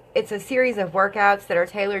basically, it's a series of workouts that are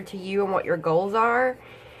tailored to you and what your goals are.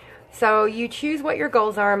 So you choose what your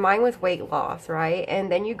goals are. Mine was weight loss, right? And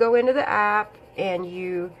then you go into the app and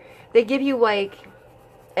they give you like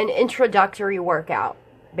an introductory workout,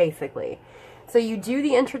 basically. So you do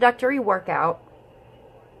the introductory workout,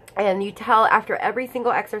 and you tell after every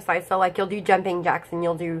single exercise, so like you'll do jumping jacks and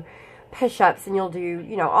you'll do push-ups and you'll do,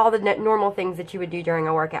 all the normal things that you would do during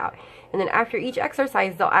a workout. And then after each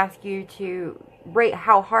exercise, they'll ask you to rate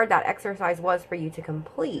how hard that exercise was for you to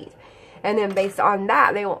complete. And then based on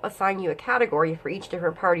that, they will assign you a category for each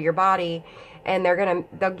different part of your body. And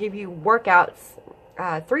they'll give you workouts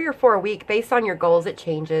 3 or 4 a week based on your goals. It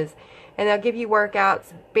changes. And they'll give you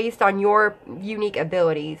workouts based on your unique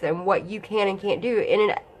abilities and what you can and can't do in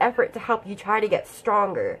an effort to help you try to get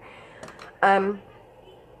stronger.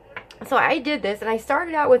 So I did this, and I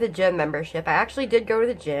started out with a gym membership. I actually did go to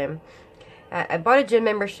the gym. I bought a gym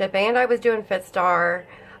membership, and I was doing FitStar.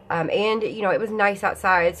 And, it was nice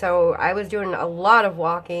outside, so I was doing a lot of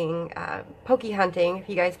walking, poke hunting, if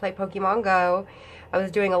you guys play Pokemon Go. I was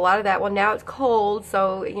doing a lot of that. Well, now it's cold,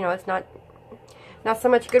 so, it's not so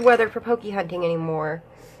much good weather for poke hunting anymore.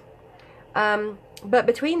 But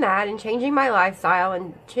between that and changing my lifestyle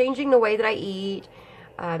and changing the way that I eat,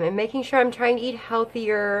 and making sure I'm trying to eat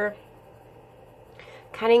healthier,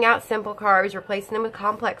 cutting out simple carbs, replacing them with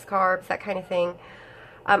complex carbs, that kind of thing,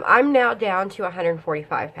 I'm now down to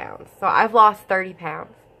 145 pounds. So I've lost 30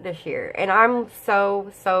 pounds this year, and I'm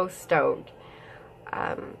so stoked.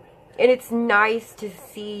 And it's nice to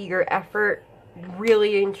see your effort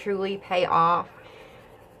really and truly pay off.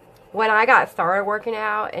 When I got started working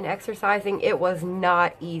out and exercising, it was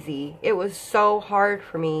not easy. It was so hard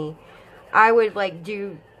for me. I would like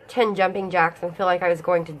do 10 jumping jacks and feel like I was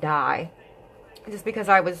going to die, just because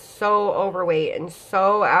I was so overweight and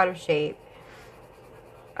so out of shape.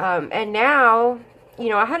 And now,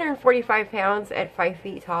 145 pounds at 5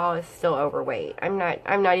 feet tall is still overweight. I'm not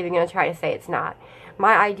even going to try to say it's not.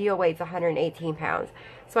 My ideal weight's 118 pounds.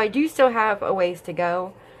 So I do still have a ways to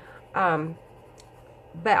go.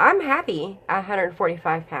 But I'm happy at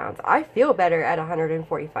 145 pounds. I feel better at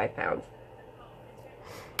 145 pounds.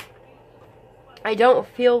 I don't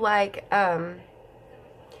feel like, I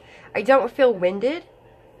don't feel winded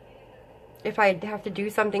if I have to do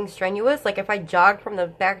something strenuous. Like if I jog from the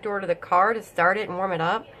back door to the car to start it and warm it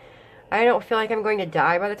up, I don't feel like I'm going to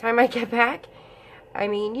die by the time I get back. I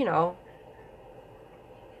mean, So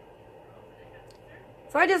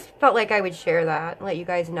I just felt like I would share that and let you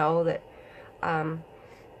guys know that, and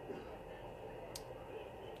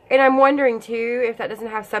I'm wondering, too, if that doesn't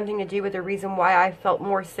have something to do with the reason why I felt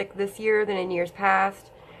more sick this year than in years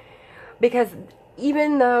past. Because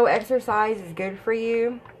even though exercise is good for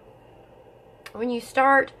you, when you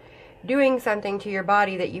start doing something to your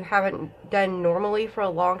body that you haven't done normally for a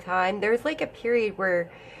long time, there's like a period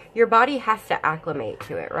where your body has to acclimate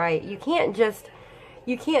to it, right? You can't just,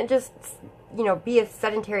 be a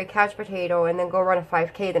sedentary couch potato and then go run a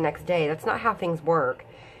 5K the next day. That's not how things work.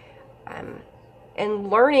 And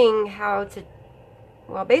learning how to,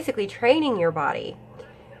 basically training your body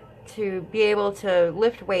to be able to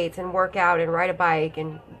lift weights and work out and ride a bike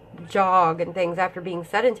and jog and things after being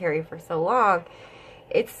sedentary for so long,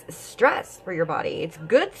 it's stress for your body. It's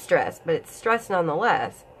good stress, but it's stress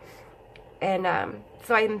nonetheless. And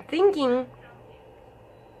so I'm thinking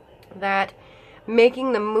that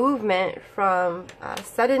making the movement from a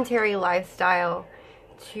sedentary lifestyle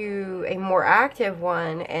to a more active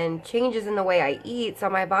one, and changes in the way I eat, so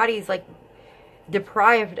my body's like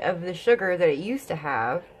deprived of the sugar that it used to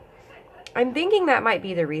have. I'm thinking that might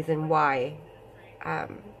be the reason why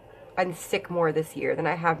I'm sick more this year than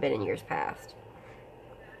I have been in years past.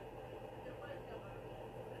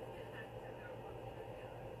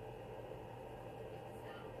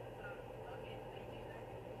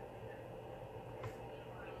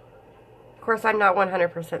 Of course, I'm not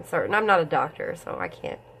 100% certain. I'm not a doctor, so I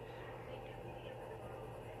can't.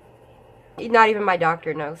 Not even my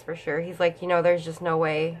doctor knows for sure. He's like, you know, there's just no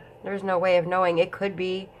way. There's no way of knowing. It could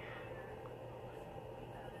be.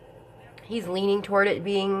 He's leaning toward it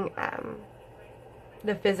being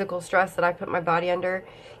the physical stress that I put my body under.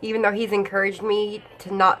 Even though he's encouraged me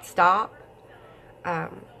to not stop.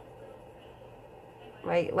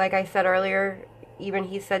 Like I said earlier, even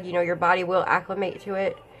he said, you know, your body will acclimate to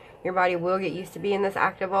it. Your body will get used to being this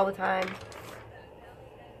active all the time.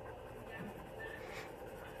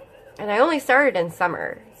 And I only started in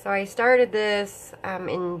summer. So I started this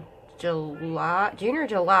in July, June or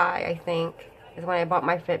July, I think, is when I bought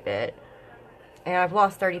my Fitbit. And I've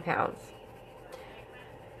lost 30 pounds.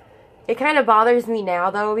 It kind of bothers me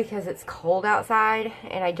now, though, because it's cold outside.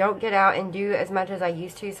 And I don't get out and do as much as I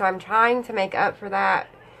used to. So I'm trying to make up for that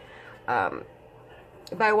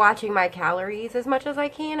by watching my calories as much as I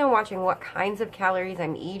can. And watching what kinds of calories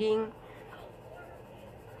I'm eating.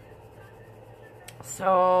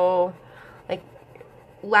 So, like,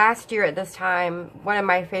 last year at this time, one of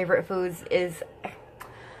my favorite foods is,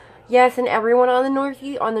 yes, and everyone on the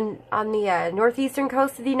northeastern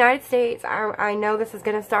coast of the United States, I know this is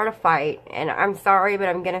going to start a fight, and I'm sorry, but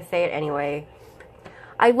I'm going to say it anyway.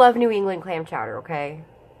 I love New England clam chowder, okay?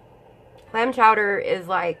 Clam chowder is,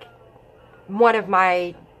 like, one of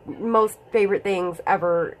my most favorite things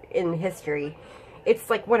ever in history. It's,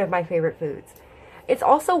 like, one of my favorite foods. It's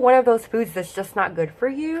also one of those foods that's just not good for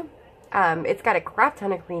you. It's got a crap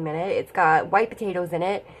ton of cream in it. It's got white potatoes in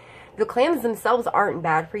it. The clams themselves aren't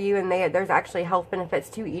bad for you, and there's actually health benefits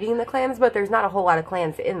to eating the clams, but there's not a whole lot of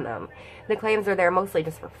clams in them. The clams are there mostly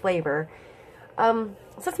just for flavor. So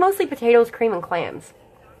it's mostly potatoes, cream, and clams.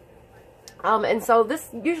 And so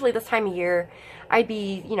usually this time of year, I'd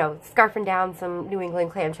be, you know, scarfing down some New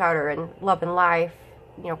England clam chowder and loving life,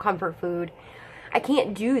 you know, comfort food. I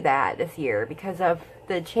can't do that this year because of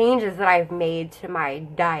the changes that I've made to my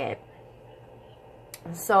diet.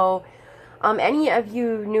 So, any of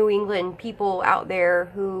you New England people out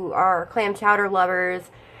there who are clam chowder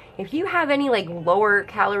lovers, if you have any, like, lower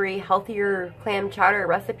calorie, healthier clam chowder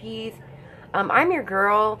recipes, I'm your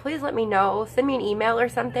girl. Please let me know. Send me an email or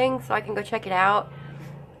something so I can go check it out.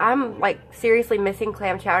 I'm, like, seriously missing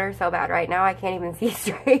clam chowder so bad right now I can't even see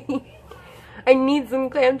straight. I need some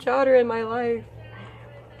clam chowder in my life.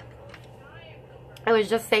 I was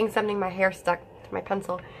just saying something, my hair stuck to my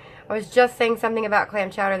pencil. I was just saying something about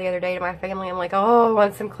clam chowder the other day to my family. I'm like, oh, I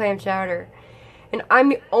want some clam chowder. And I'm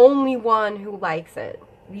the only one who likes it.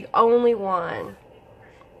 The only one.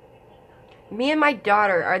 Me and my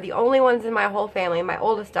daughter are the only ones in my whole family, my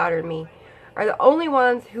oldest daughter and me, are the only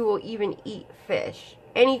ones who will even eat fish.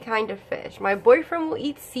 Any kind of fish. My boyfriend will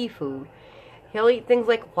eat seafood. He'll eat things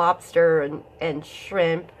like lobster and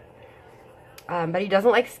shrimp. But he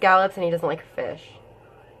doesn't like scallops and he doesn't like fish.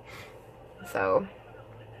 So,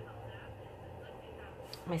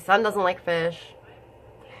 my son doesn't like fish.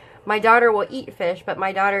 My daughter will eat fish, but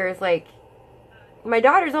my daughter is like, my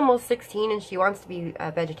daughter's almost 16 and she wants to be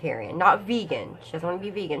a vegetarian. Not vegan. She doesn't want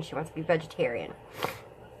to be vegan. She wants to be vegetarian.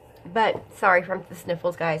 But, sorry for the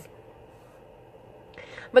sniffles, guys.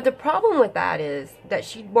 But the problem with that is that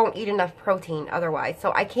she won't eat enough protein otherwise.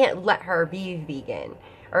 So I can't let her be vegan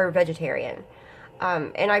or vegetarian.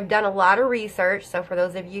 And I've done a lot of research. So for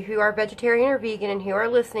those of you who are vegetarian or vegan and who are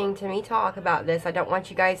listening to me talk about this, I don't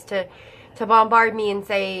want you guys to bombard me and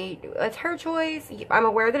say, it's her choice. I'm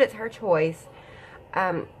aware that it's her choice.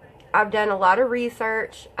 I've done a lot of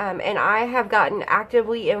research. And I have gotten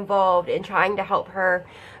actively involved in trying to help her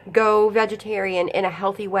go vegetarian in a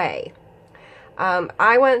healthy way.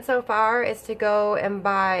 I went so far as to go and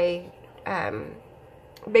buy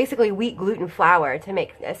basically wheat gluten flour to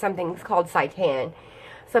make something called seitan.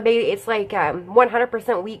 So it's like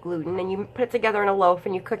 100% wheat gluten, and you put it together in a loaf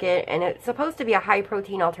and you cook it, and it's supposed to be a high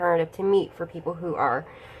protein alternative to meat for people who are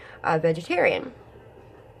vegetarian.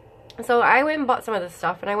 So I went and bought some of this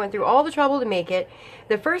stuff, and I went through all the trouble to make it.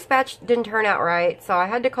 The first batch didn't turn out right, so I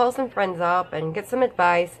had to call some friends up and get some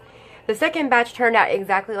advice. The second batch turned out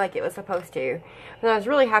exactly like it was supposed to. And I was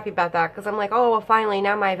really happy about that because I'm like, oh, well, finally,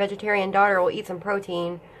 now my vegetarian daughter will eat some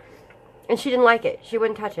protein. And she didn't like it. She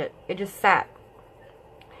wouldn't touch it. It just sat.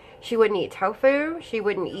 She wouldn't eat tofu. She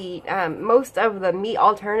wouldn't eat most of the meat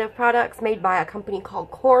alternative products made by a company called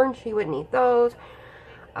Corn. She wouldn't eat those.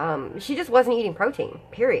 She just wasn't eating protein,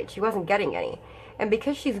 period. She wasn't getting any. And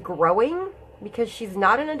because she's growing, because she's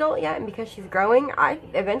not an adult yet, and because she's growing,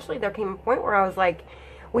 eventually there came a point where I was like,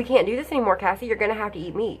 we can't do this anymore, Cassie. You're going to have to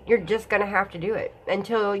eat meat. You're just going to have to do it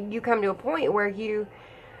until you come to a point where you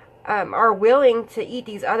are willing to eat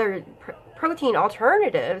these other protein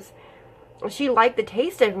alternatives she liked the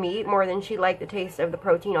taste of meat more than she liked the taste of the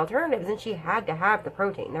protein alternatives, and she had to have the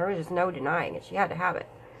protein. There was just no denying it. She had to have it.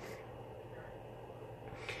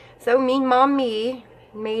 So Mean Mom Me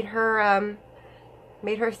made her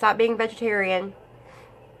stop being vegetarian.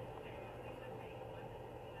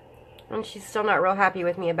 And she's still not real happy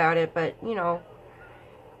with me about it, but, you know,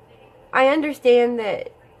 I understand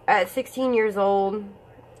that at 16 years old,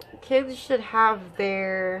 kids should have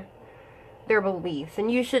their beliefs,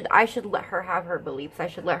 and I should let her have her beliefs. I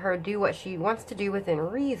should let her do what she wants to do within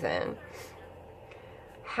reason.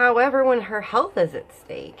 However, when her health is at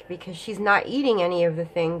stake, because she's not eating any of the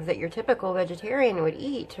things that your typical vegetarian would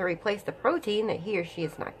eat to replace the protein that he or she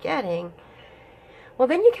is not getting, well,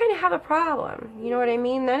 then you kind of have a problem. You know what I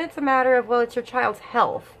mean? Then it's a matter of, well, it's your child's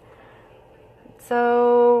health.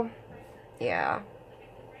 So, yeah.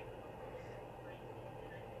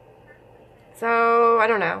 So, I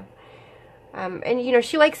don't know. And, you know,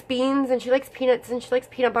 she likes beans, and she likes peanuts, and she likes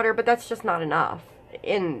peanut butter, but that's just not enough.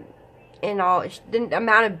 In all, the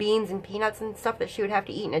amount of beans and peanuts and stuff that she would have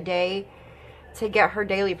to eat in a day to get her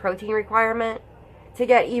daily protein requirement, to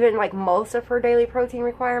get even, like, most of her daily protein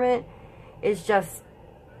requirement, is just,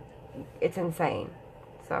 it's insane.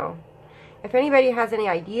 So, if anybody has any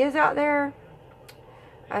ideas out there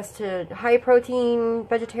as to high protein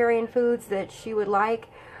vegetarian foods that she would like,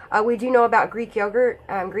 we do know about Greek yogurt.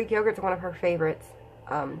 Greek yogurt's one of her favorites.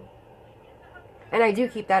 And I do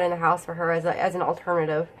keep that in the house for her as an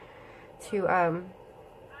alternative to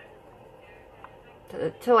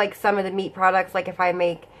like some of the meat products. Like if I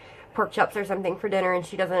make pork chops or something for dinner and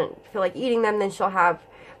she doesn't feel like eating them, then she'll have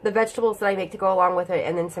the vegetables that I make to go along with it,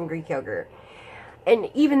 and then some Greek yogurt. And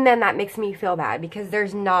even then, that makes me feel bad, because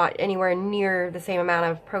there's not anywhere near the same amount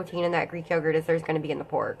of protein in that Greek yogurt as there's going to be in the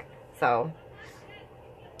pork. So,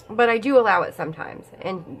 but I do allow it sometimes.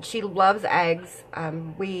 And she loves eggs.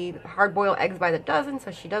 We hard-boil eggs by the dozen, so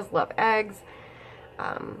she does love eggs.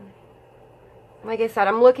 Like I said,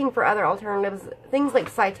 I'm looking for other alternatives, things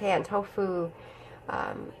like seitan, tofu,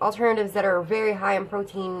 alternatives that are very high in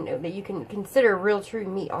protein, that you can consider real true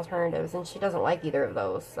meat alternatives, and she doesn't like either of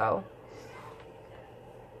those. So,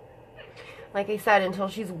 like I said, until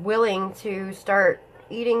she's willing to start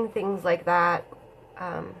eating things like that,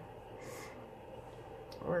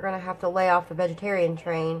 we're going to have to lay off the vegetarian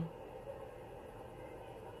train.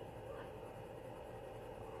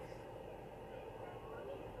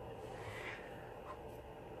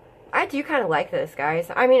 I do kind of like this, guys.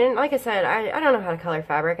 I mean, and like I said, I don't know how to color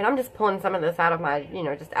fabric, and I'm just pulling some of this out of my, you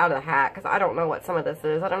know, just out of the hat, because I don't know what some of this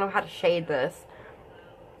is. I don't know how to shade this.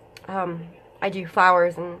 I do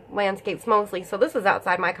flowers and landscapes mostly, so this is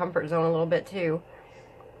outside my comfort zone a little bit, too.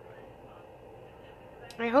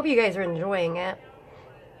 I hope you guys are enjoying it.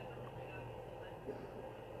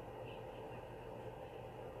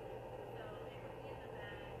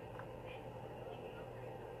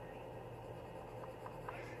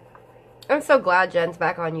 I'm so glad Jen's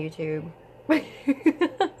back on YouTube.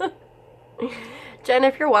 Jen,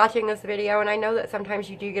 if you're watching this video, and I know that sometimes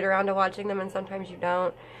you do get around to watching them and sometimes you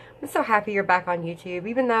don't, I'm so happy you're back on YouTube,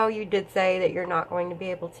 even though you did say that you're not going to be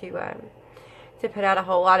able to put out a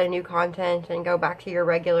whole lot of new content and go back to your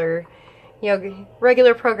regular, you know,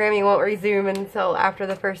 regular programming won't resume until after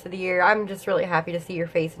the first of the year. I'm just really happy to see your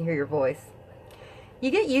face and hear your voice. You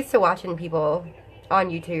get used to watching people on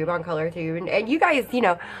YouTube, on ColorTube, and you guys, you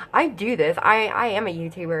know, I do this. I am a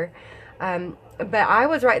YouTuber, but I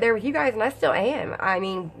was right there with you guys, and I still am. I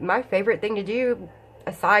mean, my favorite thing to do,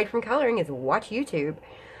 aside from coloring, is watch YouTube.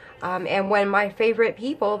 And when my favorite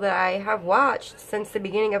people that I have watched since the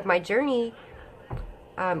beginning of my journey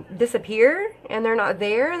disappear, and they're not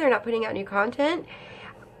there, and they're not putting out new content,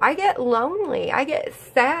 I get lonely. I get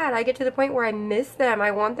sad. I get to the point where I miss them.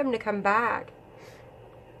 I want them to come back.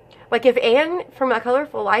 Like, if Anne from A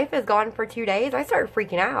Colorful Life is gone for 2 days, I start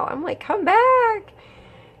freaking out. I'm like, come back.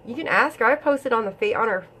 You can ask her. I posted on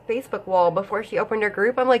her Facebook wall before she opened her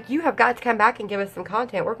group. I'm like, you have got to come back and give us some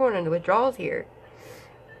content. We're going into withdrawals here.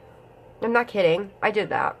 I'm not kidding. I did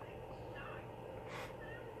that.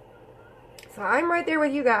 So I'm right there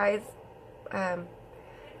with you guys. I'm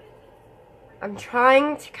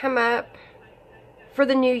trying to come up for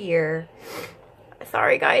the new year.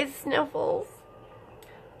 Sorry, guys. Sniffles.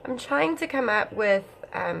 I'm trying to come up with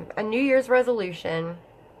a New Year's resolution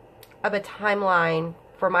of a timeline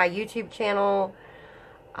for my YouTube channel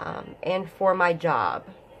and for my job.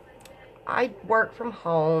 I work from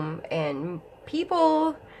home, and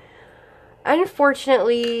people,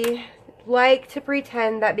 unfortunately, like to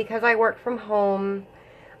pretend that because I work from home,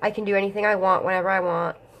 I can do anything I want whenever I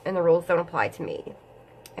want, and the rules don't apply to me.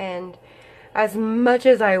 And As much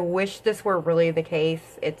as I wish this were really the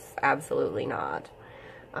case, it's absolutely not.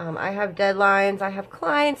 I have deadlines, I have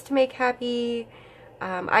clients to make happy.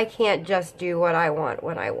 I can't just do what I want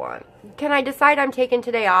when I want. Can I decide I'm taking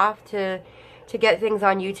today off to get things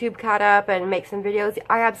on YouTube caught up and make some videos?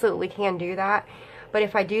 I absolutely can do that. But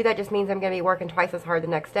if I do, that just means I'm going to be working twice as hard the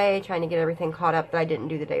next day, trying to get everything caught up that I didn't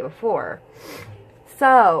do the day before.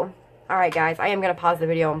 So, alright guys, I am going to pause the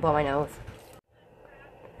video and blow my nose.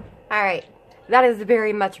 Alright, that is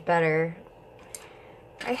very much better.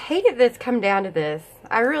 I hated this come down to this.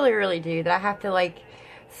 I really, really do. That I have to, like,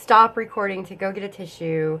 stop recording to go get a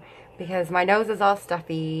tissue because my nose is all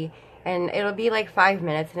stuffy. And it'll be like 5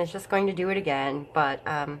 minutes and it's just going to do it again. But,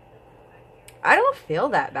 I don't feel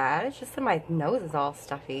that bad. It's just that my nose is all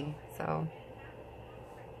stuffy, so.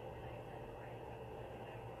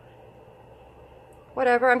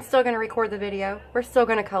 Whatever, I'm still going to record the video. We're still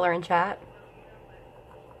going to color and chat.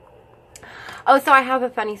 Oh, so I have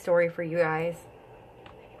a funny story for you guys.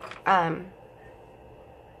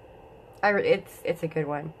 It's a good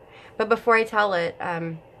one. But before I tell it,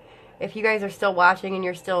 if you guys are still watching and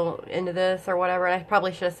you're still into this or whatever, and I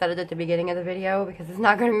probably should have said it at the beginning of the video because it's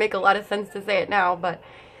not going to make a lot of sense to say it now, but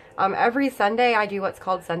every Sunday I do what's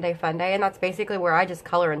called Sunday Funday, and that's basically where I just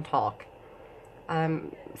color and talk.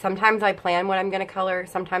 Sometimes I plan what I'm going to color.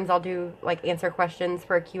 Sometimes I'll do, like, answer questions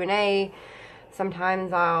for a Q&A.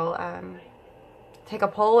 Sometimes I'll take a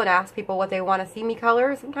poll and ask people what they want to see me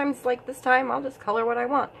color. Sometimes, like this time, I'll just color what I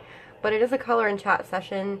want. But it is a color and chat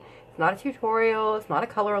session. It's not a tutorial, it's not a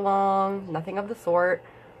color along, nothing of the sort.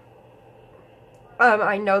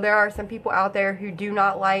 I know there are some people out there who do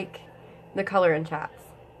not like the color and chats.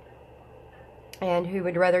 And who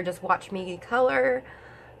would rather just watch me color,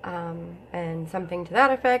 and something to that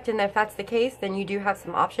effect. And if that's the case, then you do have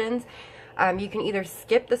some options. You can either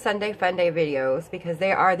skip the Sunday Funday videos, because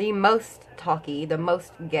they are the most talky, the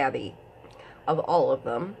most gabby of all of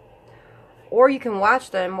them. Or you can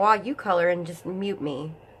watch them while you color and just mute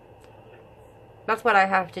me. That's what I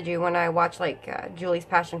have to do when I watch, like, Julie's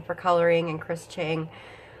Passion for Coloring and Chris Chang.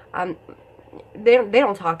 They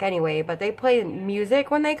don't talk anyway, but they play music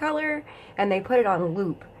when they color, and they put it on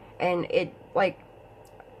loop. And it, like,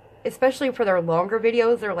 especially for their longer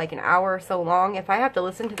videos, they're like an hour or so long. If I have to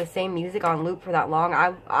listen to the same music on loop for that long,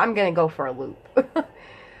 I'm gonna go for a loop.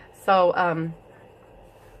 So,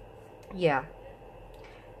 yeah.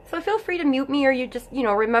 So feel free to mute me, or you just, you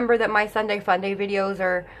know, remember that my Sunday Funday videos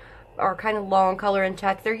are kind of long color and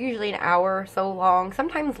chats. They're usually an hour or so long,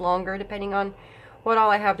 sometimes longer, depending on what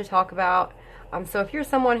all I have to talk about. So if you're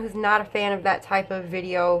someone who's not a fan of that type of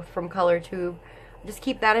video from ColorTube, just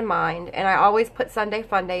keep that in mind. And I always put Sunday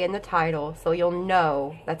Funday in the title, so you'll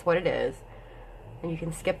know that's what it is. And you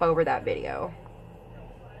can skip over that video.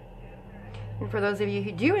 And for those of you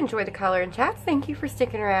who do enjoy the color and chats, thank you for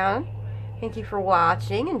sticking around. Thank you for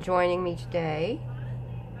watching and joining me today.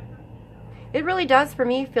 It really does, for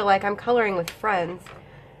me, feel like I'm coloring with friends.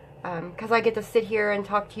 Because I get to sit here and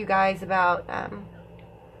talk to you guys about,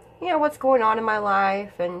 you know, what's going on in my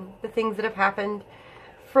life and the things that have happened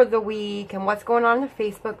for the week and what's going on in the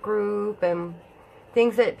Facebook group and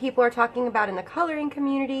things that people are talking about in the coloring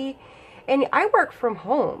community. And I work from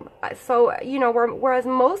home. So, you know, whereas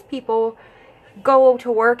most people go to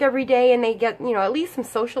work every day and they get, you know, at least some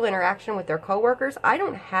social interaction with their coworkers, I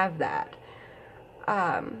don't have that.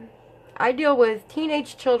 I deal with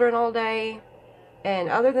teenage children all day, and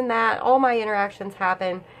other than that, all my interactions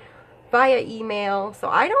happen via email, so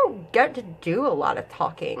I don't get to do a lot of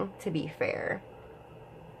talking, to be fair.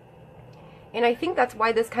 And I think that's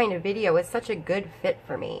why this kind of video is such a good fit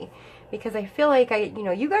for me, because I feel like you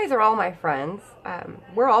know, you guys are all my friends.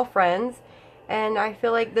 We're all friends, and I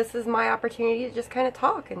feel like this is my opportunity to just kind of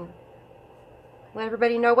talk and let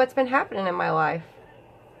everybody know what's been happening in my life.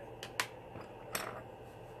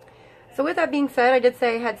 So with that being said, I did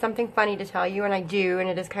say I had something funny to tell you, and I do, and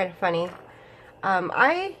it is kind of funny.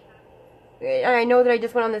 I know that I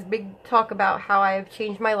just went on this big talk about how I've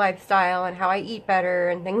changed my lifestyle and how I eat better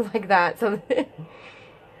and things like that. So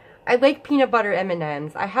I like peanut butter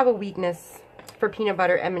M&Ms. I have a weakness for peanut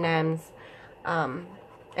butter M&Ms. And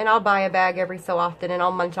I'll buy a bag every so often, and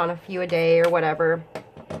I'll munch on a few a day or whatever.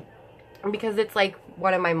 Because it's like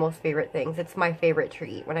one of my most favorite things. It's my favorite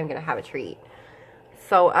treat when I'm going to have a treat.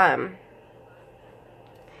 So,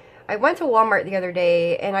 I went to Walmart the other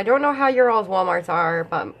day, and I don't know how your all's Walmarts are,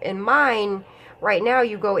 but in mine, right now,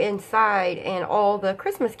 you go inside, and all the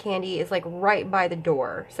Christmas candy is, like, right by the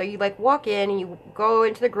door. So you, like, walk in, and you go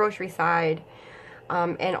into the grocery side,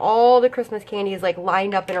 and all the Christmas candy is, like,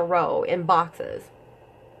 lined up in a row in boxes.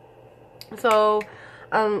 So,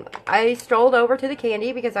 I strolled over to the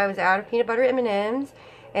candy because I was out of peanut butter M&Ms.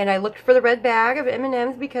 And I looked for the red bag of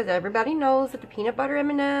M&Ms because everybody knows that the peanut butter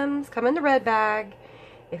M&Ms come in the red bag.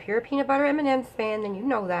 If you're a peanut butter M&Ms fan, then you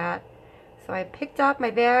know that. So I picked up my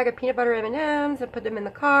bag of peanut butter M&Ms and put them in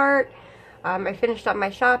the cart. I finished up my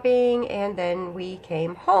shopping, and then we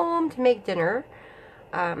came home to make dinner.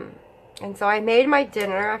 And so I made my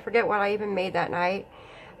dinner. I forget what I even made that night.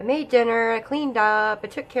 I made dinner, I cleaned up, I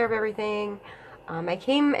took care of everything. I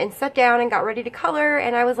came and sat down and got ready to color,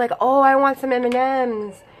 and I was like, oh, I want some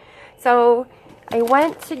M&Ms. So I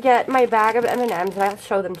went to get my bag of M&Ms, and I'll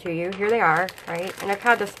show them to you. Here they are, right? And I've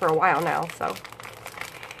had this for a while now, so.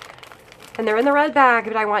 And they're in the red bag,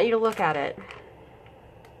 but I want you to look at it.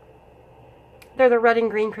 They're the red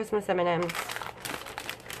and green Christmas M&Ms.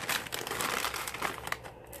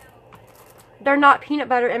 They're not peanut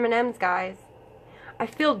butter M&Ms, guys. I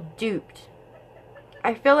feel duped.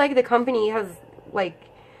 I feel like the company has, like,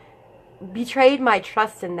 betrayed my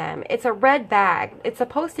trust in them. It's a red bag. It's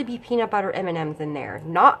supposed to be peanut butter M&Ms in there,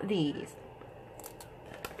 not these.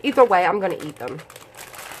 Either way, I'm going to eat them.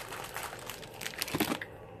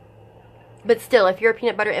 But still, if you're a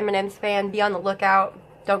peanut butter M&Ms fan, be on the lookout.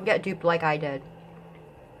 Don't get duped like I did.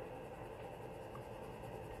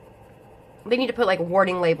 They need to put, like,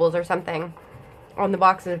 warning labels or something on the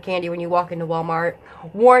boxes of candy when you walk into Walmart.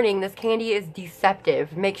 Warning, this candy is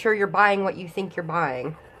deceptive. Make sure you're buying what you think you're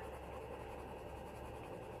buying.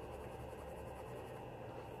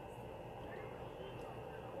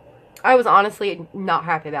 I was honestly not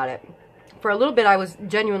happy about it. For a little bit, I was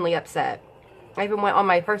genuinely upset. I even went on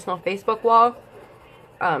my personal Facebook wall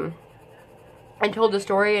and told the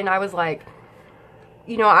story, and I was like,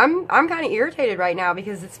 you know, I'm kind of irritated right now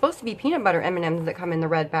because it's supposed to be peanut butter M&Ms that come in the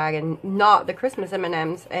red bag and not the Christmas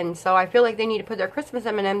M&Ms. And so I feel like they need to put their Christmas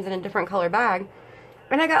M&Ms in a different color bag.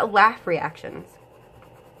 And I got laugh reactions.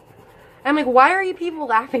 And I'm like, why are you people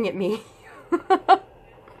laughing at me?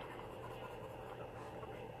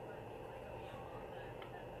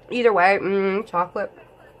 Either way, chocolate.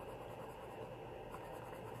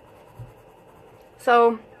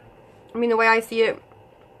 So, I mean, the way I see it,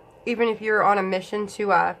 even if you're on a mission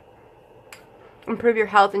to improve your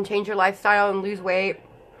health and change your lifestyle and lose weight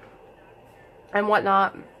and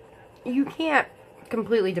whatnot, you can't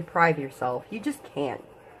completely deprive yourself. You just can't.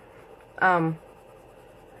 M&Ms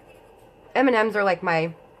are like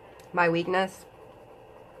my weakness.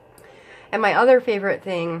 And my other favorite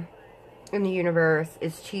thing in the universe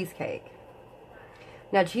is cheesecake.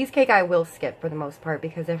 Now, cheesecake I will skip for the most part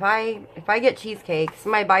because if I get cheesecake,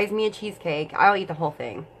 somebody buys me a cheesecake, I'll eat the whole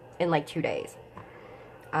thing in like 2 days.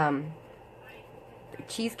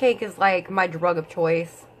 Cheesecake is like my drug of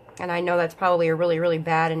choice, and I know that's probably a really, really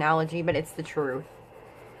bad analogy, but it's the truth.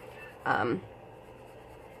 So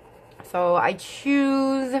I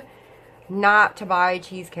choose not to buy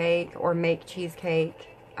cheesecake or make cheesecake.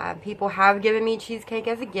 People have given me cheesecake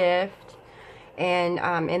as a gift,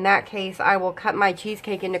 and in that case, I will cut my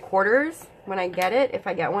cheesecake into quarters when I get it, if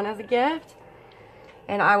I get one as a gift.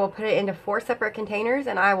 And I will put it into 4 separate containers,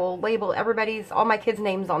 and I will label all my kids'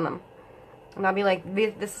 names on them. And I'll be like,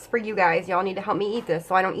 this is for you guys. Y'all need to help me eat this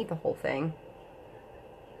so I don't eat the whole thing.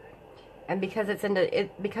 And because it's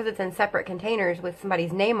in separate containers with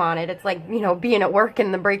somebody's name on it, it's like, you know, being at work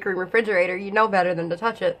in the break room refrigerator. You know better than to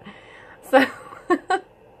touch it. So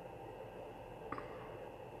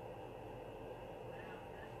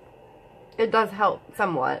it does help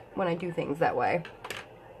somewhat when I do things that way.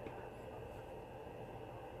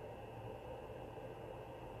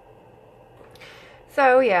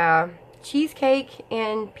 So yeah, cheesecake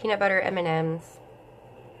and peanut butter M&Ms.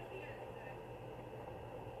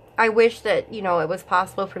 I wish that, you know, it was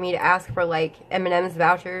possible for me to ask for like M&Ms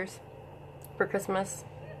vouchers for Christmas,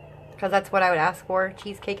 because that's what I would ask for,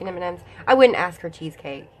 cheesecake and M&Ms. I wouldn't ask for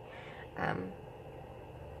cheesecake.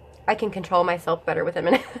 I can control myself better with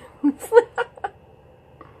M&Ms.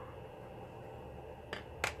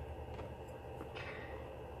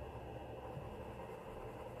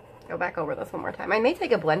 Go back over this one more time. I may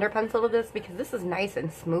take a blender pencil to this because this is nice and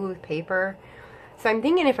smooth paper. So I'm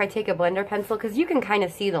thinking if I take a blender pencil, because you can kind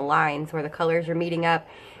of see the lines where the colors are meeting up.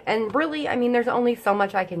 And really, I mean, there's only so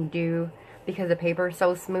much I can do because the paper is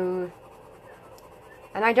so smooth.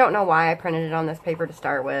 And I don't know why I printed it on this paper to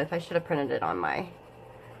start with. I should have printed it on my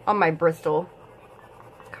Bristol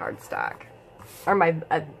cardstock. Or my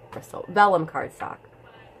Bristol vellum cardstock.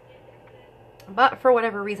 But for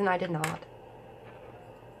whatever reason, I did not.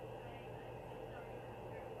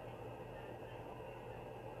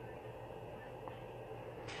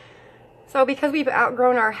 So because we've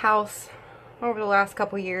outgrown our house over the last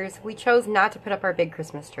couple years, we chose not to put up our big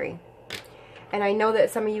Christmas tree. And I know that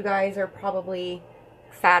some of you guys are probably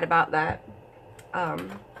sad about that. I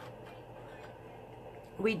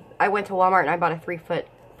went to Walmart and I bought a 3-foot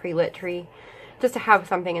pre-lit tree just to have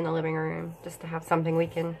something in the living room, just to have something we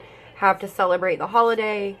can have to celebrate the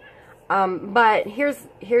holiday. But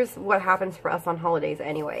here's what happens for us on holidays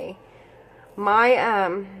anyway.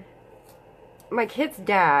 My kid's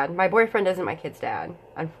dad, my boyfriend isn't my kid's dad,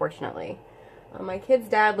 unfortunately. My kid's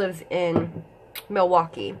dad lives in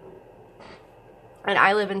Milwaukee, and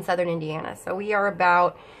I live in southern Indiana, so we are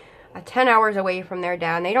about 10 hours away from their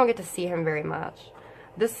dad, and they don't get to see him very much.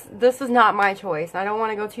 This is not my choice. I don't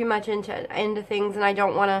want to go too much into things, and I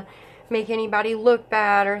don't want to make anybody look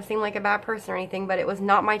bad or seem like a bad person or anything, but it was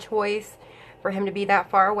not my choice for him to be that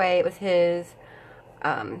far away. It was his.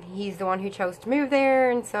 He's the one who chose to move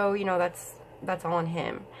there, and so, you know, that's all on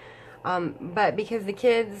him. But because the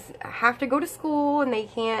kids have to go to school and they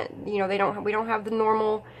can't, you know, we don't have the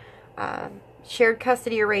normal shared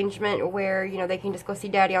custody arrangement where, you know, they can just go see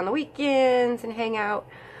daddy on the weekends and hang out.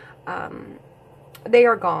 They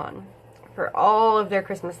are gone for all of their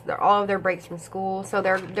Christmas, all of their breaks from school. So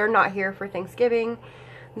they're not here for Thanksgiving.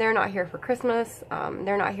 They're not here for Christmas.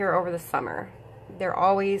 They're not here over the summer. They're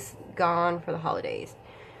always gone for the holidays.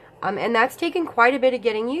 And that's taken quite a bit of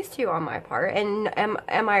getting used to on my part. And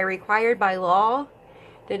am I required by law?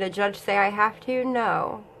 Did a judge say I have to?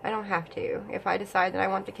 No, I don't have to. If I decide that I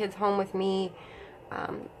want the kids home with me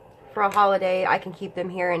for a holiday, I can keep them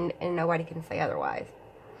here and nobody can say otherwise.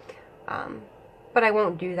 But I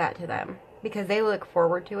won't do that to them because they look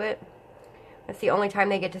forward to it. That's the only time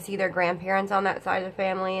they get to see their grandparents on that side of the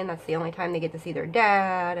family, and that's the only time they get to see their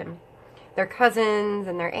dad and their cousins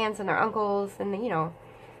and their aunts and their uncles. And, you know,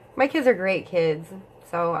 my kids are great kids,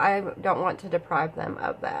 so I don't want to deprive them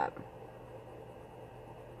of that.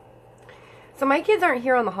 So my kids aren't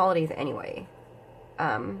here on the holidays anyway.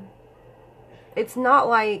 It's not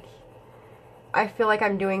like I feel like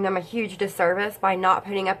I'm doing them a huge disservice by not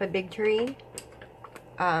putting up a big tree.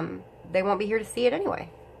 They won't be here to see it anyway.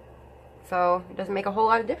 So it doesn't make a whole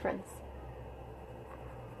lot of difference.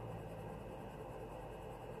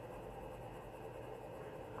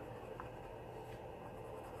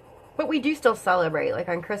 But we do still celebrate. Like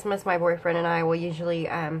on Christmas, my boyfriend and I will usually,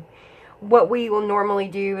 what we will normally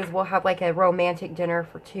do is we'll have like a romantic dinner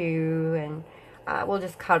for two, and we'll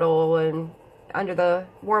just cuddle and under the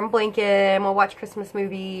warm blanket, and we'll watch Christmas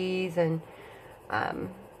movies and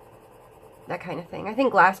that kind of thing. I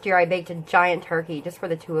think last year I baked a giant turkey just for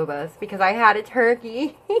the two of us because I had a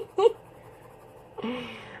turkey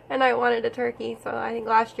and I wanted a turkey, so I think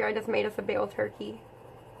last year I just made us a big old turkey.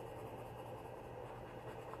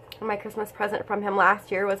 My Christmas present from him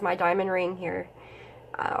last year was my diamond ring here.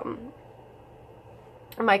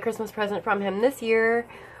 My Christmas present from him this year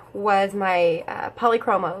was my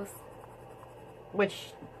polychromos,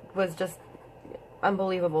 which was just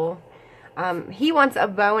unbelievable. He wants a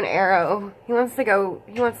bow and arrow. He wants like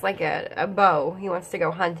a bow. He wants to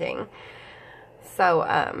go hunting. So,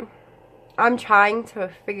 I'm trying to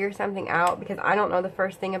figure something out because I don't know the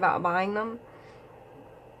first thing about buying them.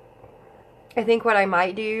 I think what I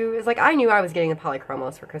might do is, like, I knew I was getting the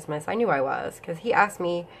polychromos for Christmas. I knew I was, because he asked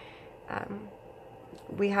me,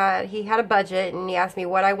 he had a budget, and he asked me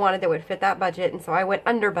what I wanted that would fit that budget, and so I went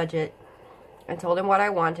under budget and told him what I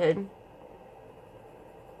wanted.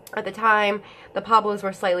 At the time, the Pablos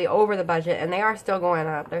were slightly over the budget, and they are still going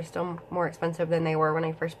up. They're still more expensive than they were when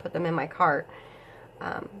I first put them in my cart.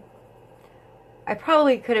 I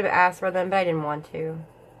probably could have asked for them, but I didn't want to.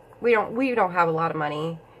 We don't have a lot of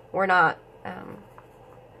money. We're not,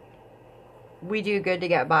 we do good to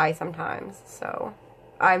get by sometimes, so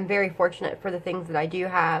I'm very fortunate for the things that I do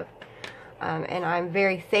have, and I'm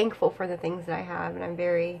very thankful for the things that I have, and I'm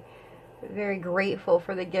very, very grateful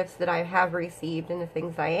for the gifts that I have received and the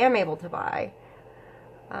things that I am able to buy,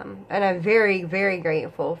 and I'm very, very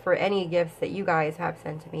grateful for any gifts that you guys have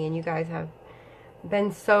sent to me, and you guys have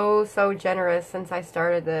been so, so generous since I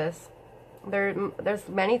started this. There's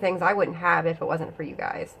many things I wouldn't have if it wasn't for you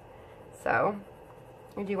guys. So,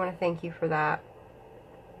 I do want to thank you for that.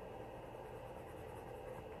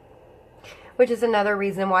 Which is another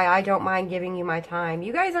reason why I don't mind giving you my time.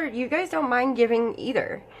 You guys don't mind giving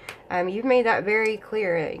either. You've made that very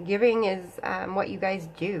clear. Giving is what you guys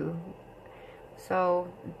do. So,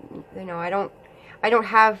 you know, I don't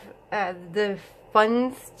have the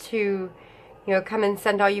funds to, you know, come and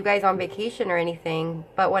send all you guys on vacation or anything,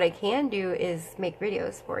 but what I can do is make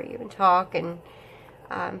videos for you and talk and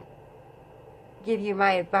give you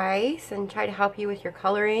my advice and try to help you with your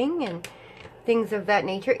coloring and things of that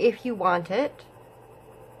nature if you want it.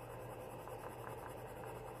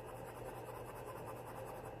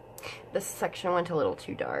 this section went a little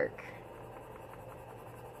too dark.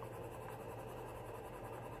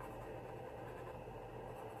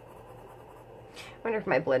 I wonder if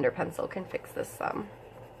my blender pencil can fix this some.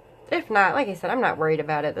 If not, like I said, I'm not worried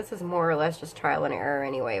about it. This is more or less just trial and error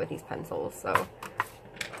anyway with these pencils, so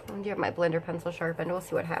I'm gonna have my blender pencil sharpened. We'll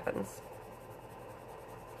see what happens.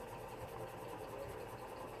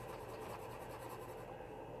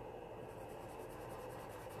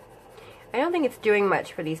 I don't think it's doing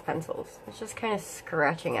much for these pencils. It's just kind of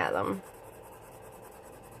scratching at them.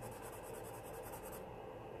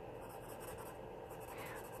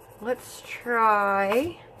 Let's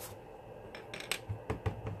try...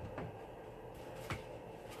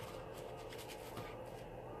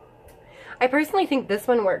 I personally think this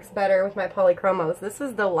one works better with my polychromos. This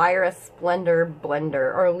is the Lyra Splendor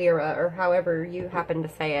Blender, or Lyra, or however you happen to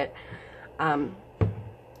say it.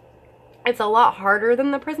 It's a lot harder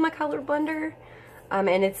than the Prismacolor blender,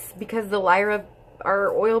 and it's because the Lyra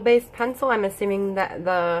are oil-based pencil. I'm assuming that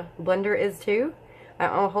the blender is too. I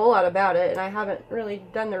don't know a whole lot about it, and I haven't really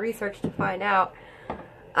done the research to find out.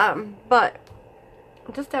 But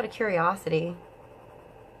just out of curiosity.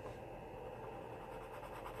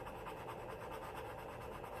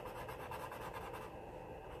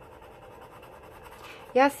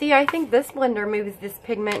 Yeah, see, I think this blender moves this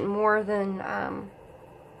pigment more than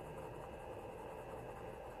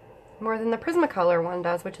the Prismacolor one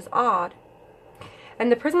does, which is odd.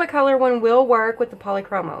 And the Prismacolor one will work with the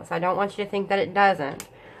polychromos. I don't want you to think that it doesn't.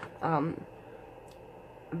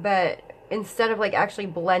 But instead of like actually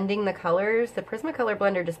blending the colors, the Prismacolor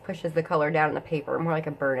blender just pushes the color down in the paper, more like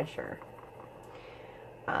a burnisher.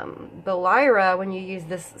 The Lyra, when you use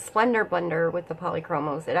this Splendor blender with the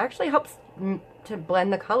polychromos, it actually helps to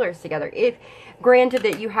blend the colors together. If granted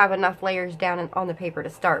that you have enough layers down on the paper to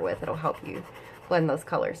start with, it'll help you blend those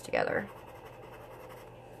colors together.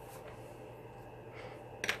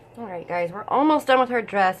 Alright guys, we're almost done with our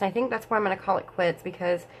dress, and I think that's why I'm going to call it quits,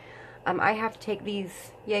 because I have to take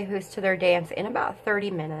these yahoos to their dance in about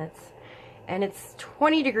 30 minutes. And it's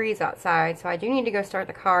 20 degrees outside, so I do need to go start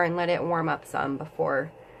the car and let it warm up some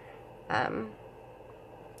before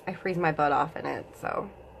I freeze my butt off in it. So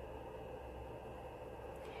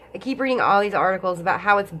I keep reading all these articles about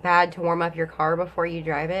how it's bad to warm up your car before you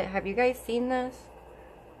drive it. Have you guys seen this?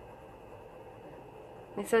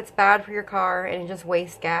 They said it's bad for your car and it just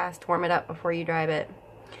wastes gas to warm it up before you drive it.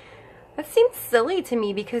 That seems silly to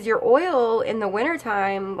me, because your oil in the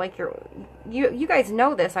wintertime, like you guys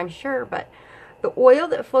know this, I'm sure, but the oil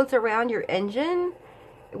that floats around your engine,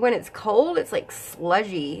 when it's cold, it's like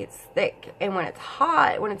sludgy, it's thick, and when it's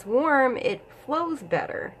hot, when it's warm, it flows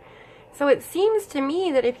better. So it seems to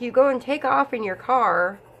me that if you go and take off in your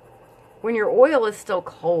car when your oil is still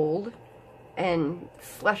cold and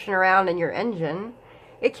slushing around in your engine,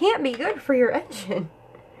 it can't be good for your engine.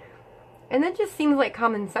 And that just seems like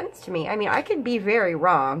common sense to me. I mean, I could be very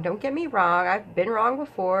wrong. Don't get me wrong. I've been wrong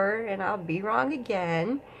before, and I'll be wrong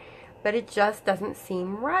again. But it just doesn't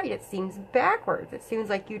seem right. It seems backwards. It seems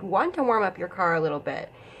like you'd want to warm up your car a little bit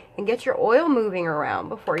and get your oil moving around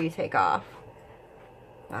before you take off.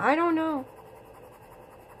 I don't know.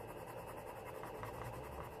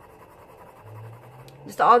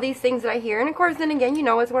 Just all these things that I hear. And of course, then again, you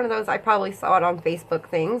know, it's one of those, I probably saw it on Facebook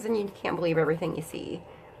things, and you can't believe everything you see.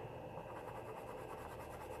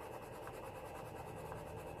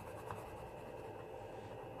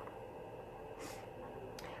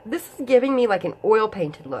 This is giving me like an oil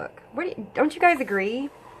painted look. Don't you guys agree?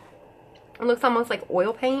 It looks almost like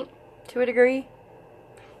oil paint to a degree.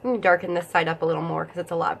 I'm going to darken this side up a little more because it's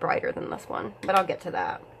a lot brighter than this one, but I'll get to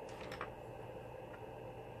that.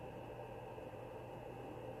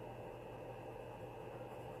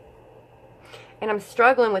 And I'm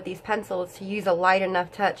struggling with these pencils to use a light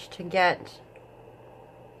enough touch to get...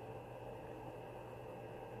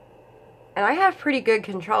 And I have pretty good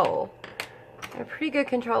control. I have pretty good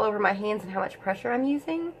control over my hands and how much pressure I'm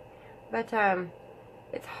using. But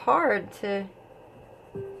it's hard to...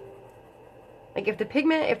 Like if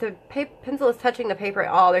the pencil is touching the paper at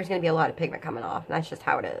all, there's going to be a lot of pigment coming off. And that's just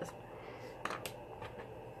how it is.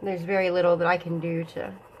 There's very little that I can do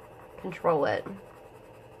to control it.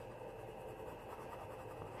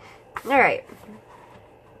 Alright.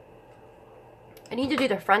 I need to do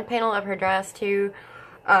the front panel of her dress too.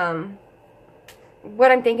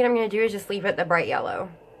 What I'm thinking I'm going to do is just leave it the bright yellow.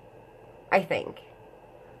 I think.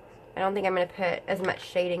 I don't think I'm going to put as much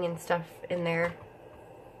shading and stuff in there.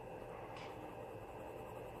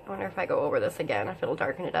 I wonder if I go over this again, if it'll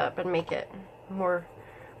darken it up and make it more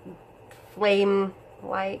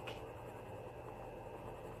flame-like.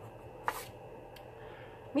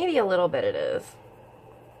 Maybe a little bit it is.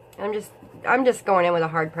 I'm just going in with a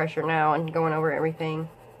hard pressure now and going over everything.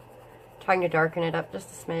 Trying to darken it up just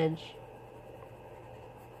a smidge.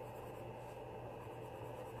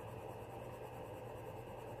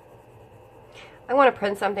 I want to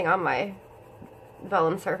print something on my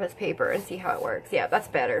vellum surface paper and see how it works. Yeah, that's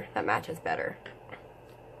better. That matches better.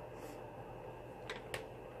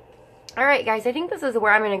 Alright guys, I think this is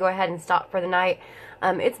where I'm going to go ahead and stop for the night.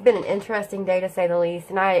 It's been an interesting day to say the least,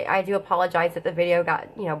 and I do apologize that the video got,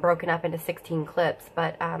 you know, broken up into 16 clips,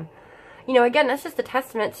 but, you know, again, that's just a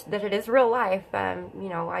testament that it is real life. You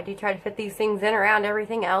know, I do try to fit these things in around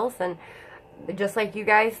everything else, and just like you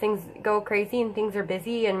guys, things go crazy and things are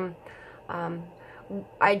busy, and,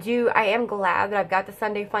 I am glad that I've got the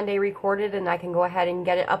Sunday Funday recorded and I can go ahead and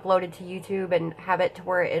get it uploaded to YouTube and have it to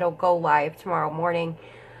where it'll go live tomorrow morning.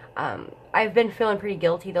 I've been feeling pretty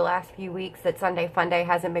guilty the last few weeks that Sunday Funday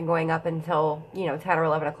hasn't been going up until, you know, 10 or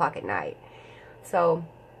 11 o'clock at night. So,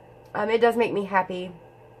 it does make me happy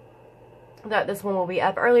that this one will be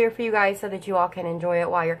up earlier for you guys so that you all can enjoy it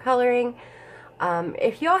while you're coloring.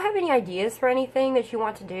 If you all have any ideas for anything that you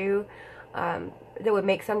want to do, that would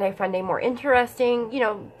make Sunday Funday more interesting, you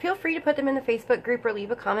know, feel free to put them in the Facebook group or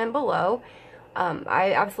leave a comment below.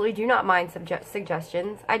 I absolutely do not mind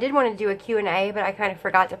suggestions. I did want to do a Q&A, but I kind of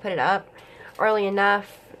forgot to put it up early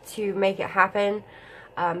enough to make it happen.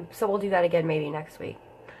 So we'll do that again maybe next week.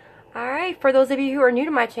 Alright, for those of you who are new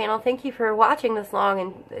to my channel, thank you for watching this long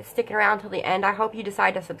and sticking around till the end. I hope you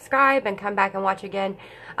decide to subscribe and come back and watch again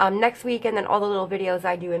next week, and then all the little videos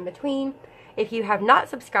I do in between. If you have not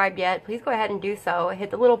subscribed yet, please go ahead and do so.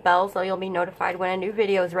 Hit the little bell so you'll be notified when a new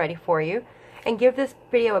video is ready for you. And give this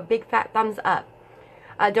video a big fat thumbs up.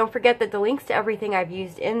 Don't forget that the links to everything I've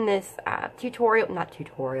used in this tutorial,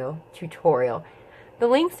 the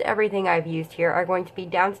links to everything I've used here are going to be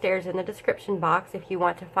downstairs in the description box if you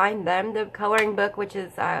want to find them. The coloring book, which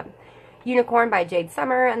is Unicorn by Jade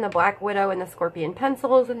Summer, and the Black Widow and the Scorpion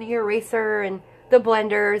pencils, and the eraser, and the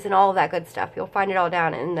blenders, and all of that good stuff. You'll find it all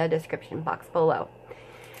down in the description box below.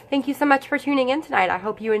 Thank you so much for tuning in tonight. I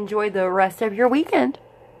hope you enjoy the rest of your weekend.